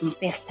 ndaanza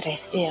kumpe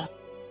stress.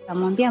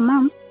 Nikamwambia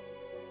mama,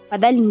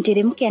 fadhali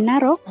niteremke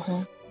Narok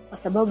kwa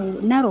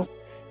sababu Narok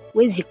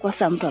huwezi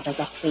kosa mtu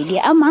ataza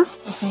kusaidia, ama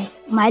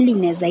mahali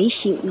unaweza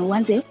ishi na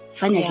uanze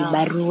kufanya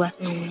vibarua.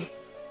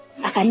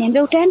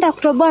 Akaniambia utaenda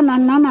kutoboa na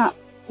naona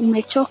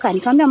umechoka.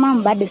 Nikamwambia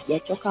mama bado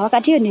sijachoka.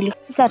 Wakati hiyo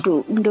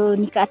ndo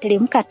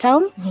nikateremka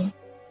town.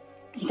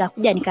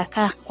 Nikakuja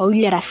nikakaa kwa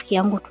yule rafiki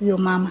yangu tu huyo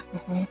mama.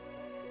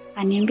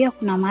 Akaniambia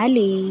kuna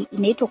mahali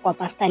inaitwa kwa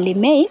Pastor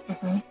Lemei.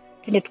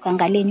 Twende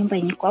tukaangalie nyumba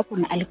yenye iko hapo,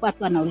 na alikuwa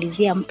tu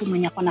anaulizia mtu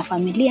mwenye ako na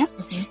familia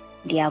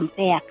ndiye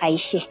ampea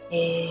kaishe.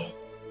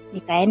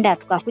 Nikaenda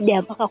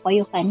tukakuja mpaka kwa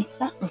hiyo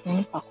kanisa,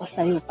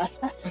 tukakosa hiyo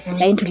pastor.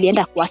 Lakini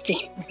tulienda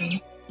kwake.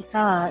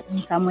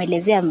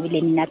 Nikamuelezea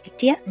vile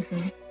ninapitia.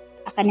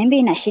 Akaniambia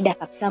ina shida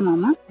kabisa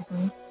mama.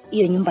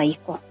 Hiyo nyumba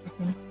iko.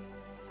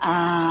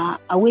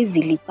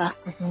 Hawezi lipa.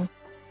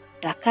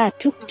 Utakaa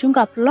tu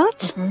kuchunga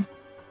plot.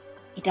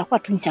 Itakuwa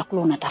tu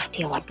chakula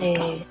unatafutia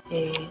watoto.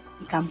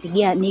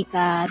 Nikampigia,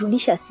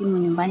 nikarudisha simu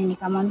nyumbani,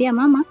 nikamwambia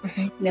mama,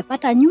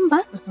 nimepata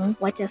nyumba,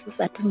 wacha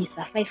sasa tu ni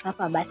survive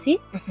hapa basi.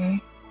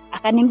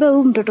 Akaniambia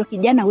huyu mtoto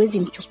kijana huwezi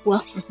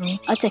mchukua.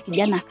 Acha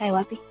kijana akae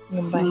wapi?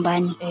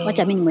 Nyumbani.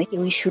 Wacha mimi nimweke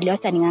huyu shule,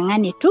 wacha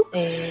ningangane tu.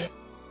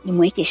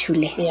 Nimweke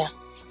shule.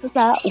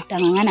 Sasa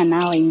utangangana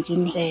na hao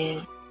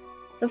wengine.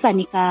 Sasa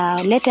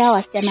nikaleta hao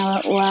wasichana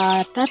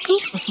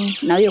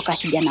 3 na huyo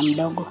kijana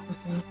mdogo.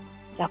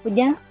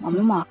 Kakuja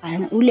mama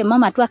ule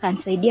mama tu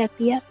akanisaidia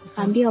pia.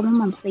 Akaambia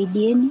mama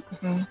msaidieni.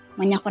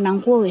 Mwenye kuna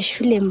nguo za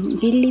shule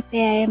 2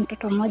 pea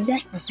mtoto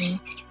mmoja.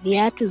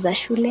 Viatu za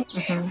shule.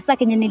 Sasa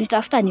kenye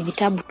nilitafuta ni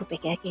vitabu tu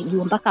peke yake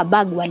juu, mpaka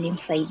bag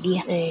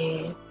walimsaidia.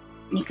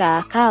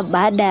 Nikakaa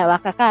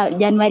wakakaa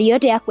Januari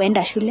yote ya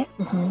kuenda shule.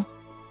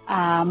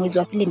 Mwezi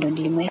wa 2 ndo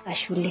nilimweka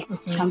shule.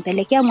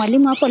 Kampelekea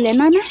mwalimu hapo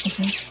Lenana.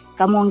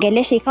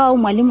 Kamuongelesha, ikawa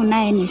mwalimu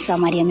naye ni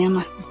Msamaria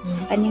mema.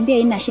 Akaniambia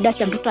ina shida,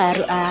 cha mtoto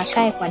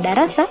akae kwa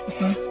darasa.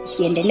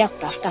 ukiendelea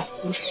kutafuta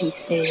school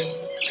fees.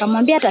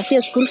 Kamwambia hata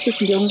sio school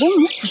fees ndio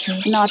ngumu,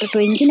 na watoto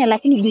wengine,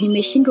 lakini juu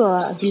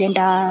nimeshindwa vile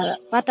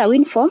ndapata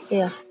uniform,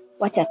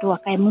 wacha tu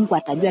wakae, Mungu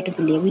atajua tu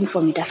vile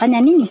uniform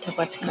itafanya nini,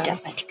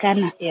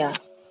 itapatikana.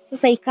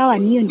 Sasa ikawa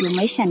niyo ndio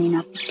maisha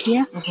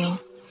ninapitia.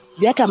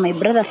 Juu hata my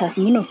brother saa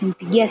zingine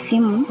ukimpigia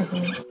simu,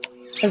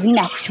 saa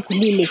zingine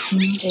akuchukulia ile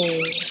simu.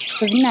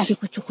 Saa zingine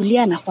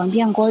akikuchukulia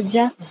anakuambia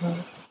ngoja.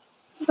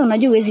 Sasa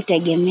unajua huwezi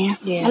tegemea.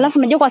 Alafu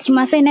unajua kwa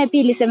Kimasai naye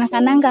pia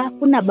ilisemekananga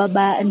kuna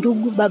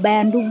baba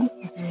ya ndugu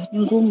ni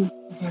ngumu.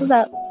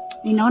 Sasa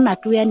ninaona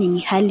tu yani ni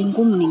hali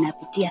ngumu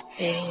ninapitia.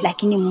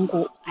 Lakini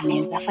Mungu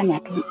anaweza fanya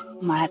tu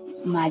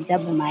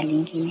maajabu mahali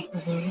ingine.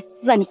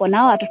 Sasa niko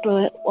na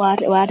watoto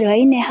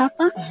wanne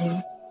hapa.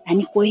 Na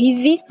niko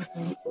hivi.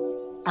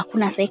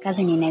 Hakuna sai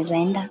kazi ninaweza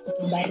enda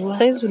barua.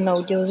 Saizi una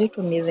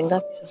ujauzito miezi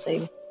ngapi sasa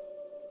hivi?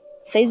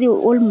 Saizi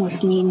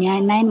almost ni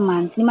 9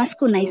 months. Ni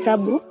masiku na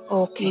hesabu.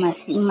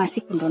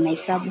 Masiku ndo na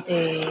hesabu.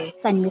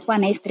 Sasa nimekuwa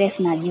na stress,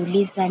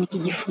 najiuliza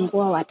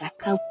nikijifungua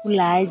watakaa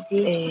kula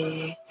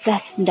aje.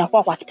 Sasa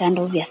nitakuwa kwa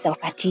kitanda ovya sasa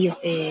wakati hiyo.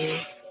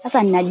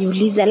 Sasa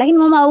ninajiuliza, lakini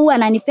mama huwa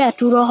ananipea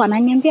tu roho,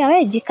 ananiambia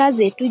wewe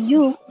jikaze tu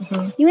juu.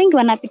 Ni wengi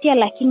wanapitia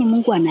lakini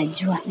Mungu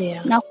anajua.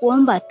 Na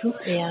kuomba tu,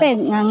 wewe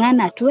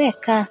ngangana tu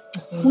weka.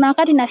 Kuna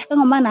wakati nafika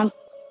ngoma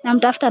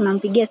namtafuta,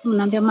 nampigia simu,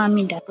 naambia mama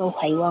mimi ndatoa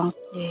uhai wangu.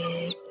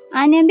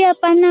 Ananiambia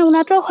hapana,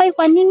 unatoa uhai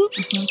kwa nini?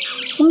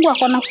 Mungu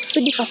akona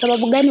kusudi, kwa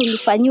sababu gani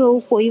ulifanyiwa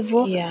huko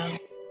hivyo?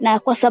 Na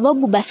kwa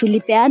sababu basi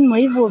ulipeanwa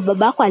hivyo,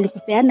 babako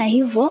alikupeana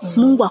hivyo,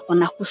 Mungu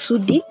akona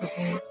kusudi.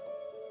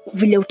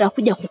 Vile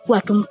utakuja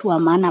kukua tu mtu wa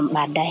maana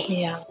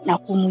baadaye. Na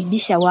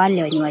kumwibisha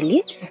wale wenye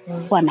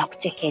walikuwa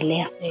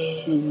nakuchekelea.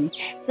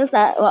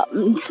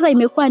 Sasa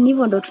imekuwa ni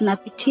hivyo ndo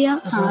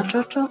tunapitia na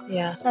watoto.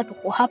 Sasa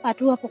tuko hapa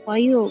tu hapo kwa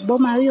hiyo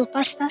boma hiyo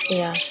pasta.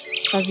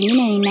 Saa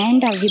zingine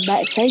ninaenda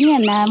saa zingine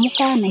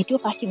naamka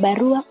naitoka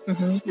kibarua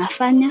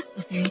nafanya.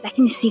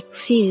 Lakini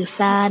si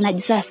sana,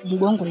 jisa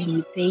mgongo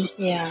inipei.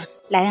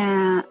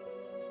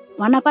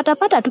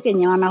 Wanapata tu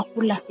kenye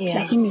wanakula.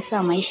 Lakini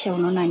saa maisha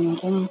unaona ni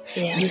ngumu.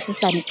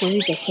 Sasa niko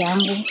hivi peke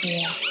yangu.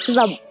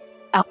 Sasa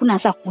hakuna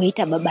sasa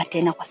kuita baba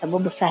tena, kwa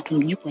sababu sasa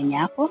tumjui kwenye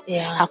hapo.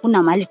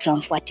 Hakuna mahali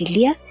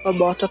tunamfuatilia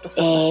baba watoto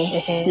sasa.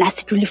 Na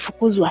si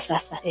tulifukuzwa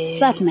sasa.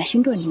 Sasa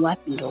tunashindwa ni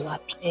wapi ndo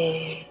wapi.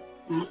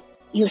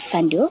 Hiyo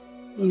sasa ndio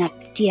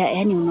napitia,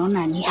 yani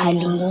unaona ni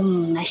hali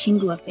ngumu,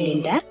 nashindwa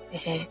penda.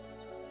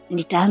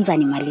 Nitaanza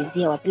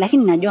nimalizie wapi,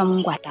 lakini najua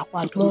Mungu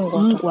atakuwa tu.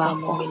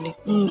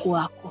 Mungu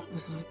wako.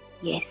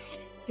 Yes.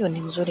 Hiyo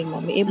ni mzuri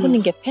mami. Hebu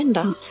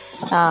ningependa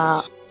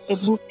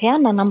hebu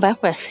peana namba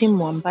yako ya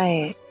simu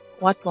ambaye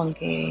watu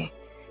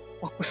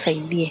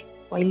wakusaidie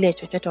kwa ile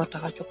chochote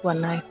watakachokuwa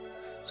nayo.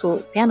 So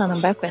peana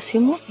namba yako ya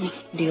simu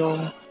ndio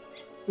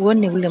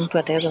uone ule mtu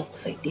ataweza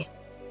kukusaidia.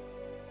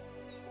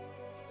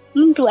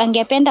 Mtu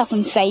angependa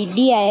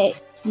kunisaidia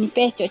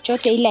nipe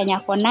chochote ile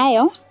nyako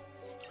nayo,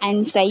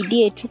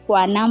 anisaidie tu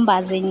kwa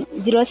namba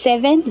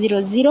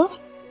 0700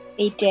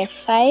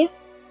 85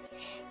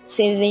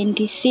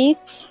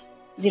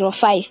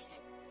 7605.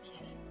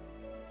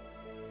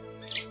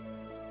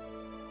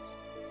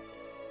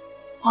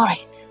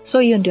 Alright. So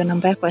hiyo ndio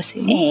namba yako ya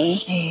simu.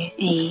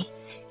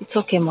 It's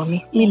okay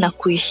mami. Mimi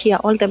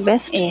nakuishia all the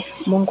best.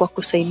 Mungu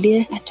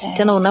akusaidie.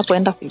 Tena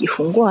unapoenda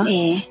kujifungua,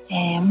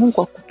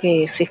 Mungu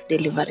akupe safe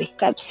delivery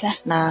kabisa.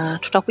 Na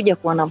tutakuja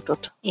kuona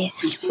mtoto.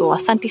 So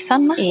asante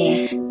sana.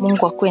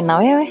 Mungu akue na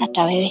wewe.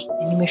 Hata wewe.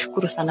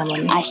 Nimeshukuru sana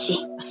mami.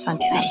 Asante sana.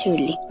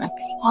 Ashuli.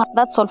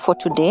 That's all for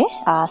today.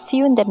 See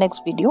you in the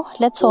next video.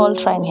 Let's all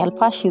try and help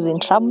her. She's in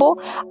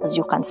trouble. As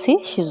you can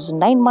see, she's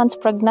 9 months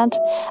pregnant.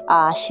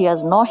 She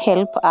has no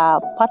help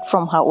apart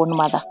from her own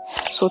mother.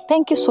 So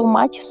thank you so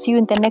much. See you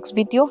in the next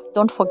video.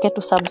 Don't forget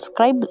to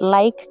subscribe,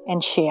 like,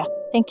 and share.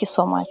 Thank you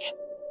so much.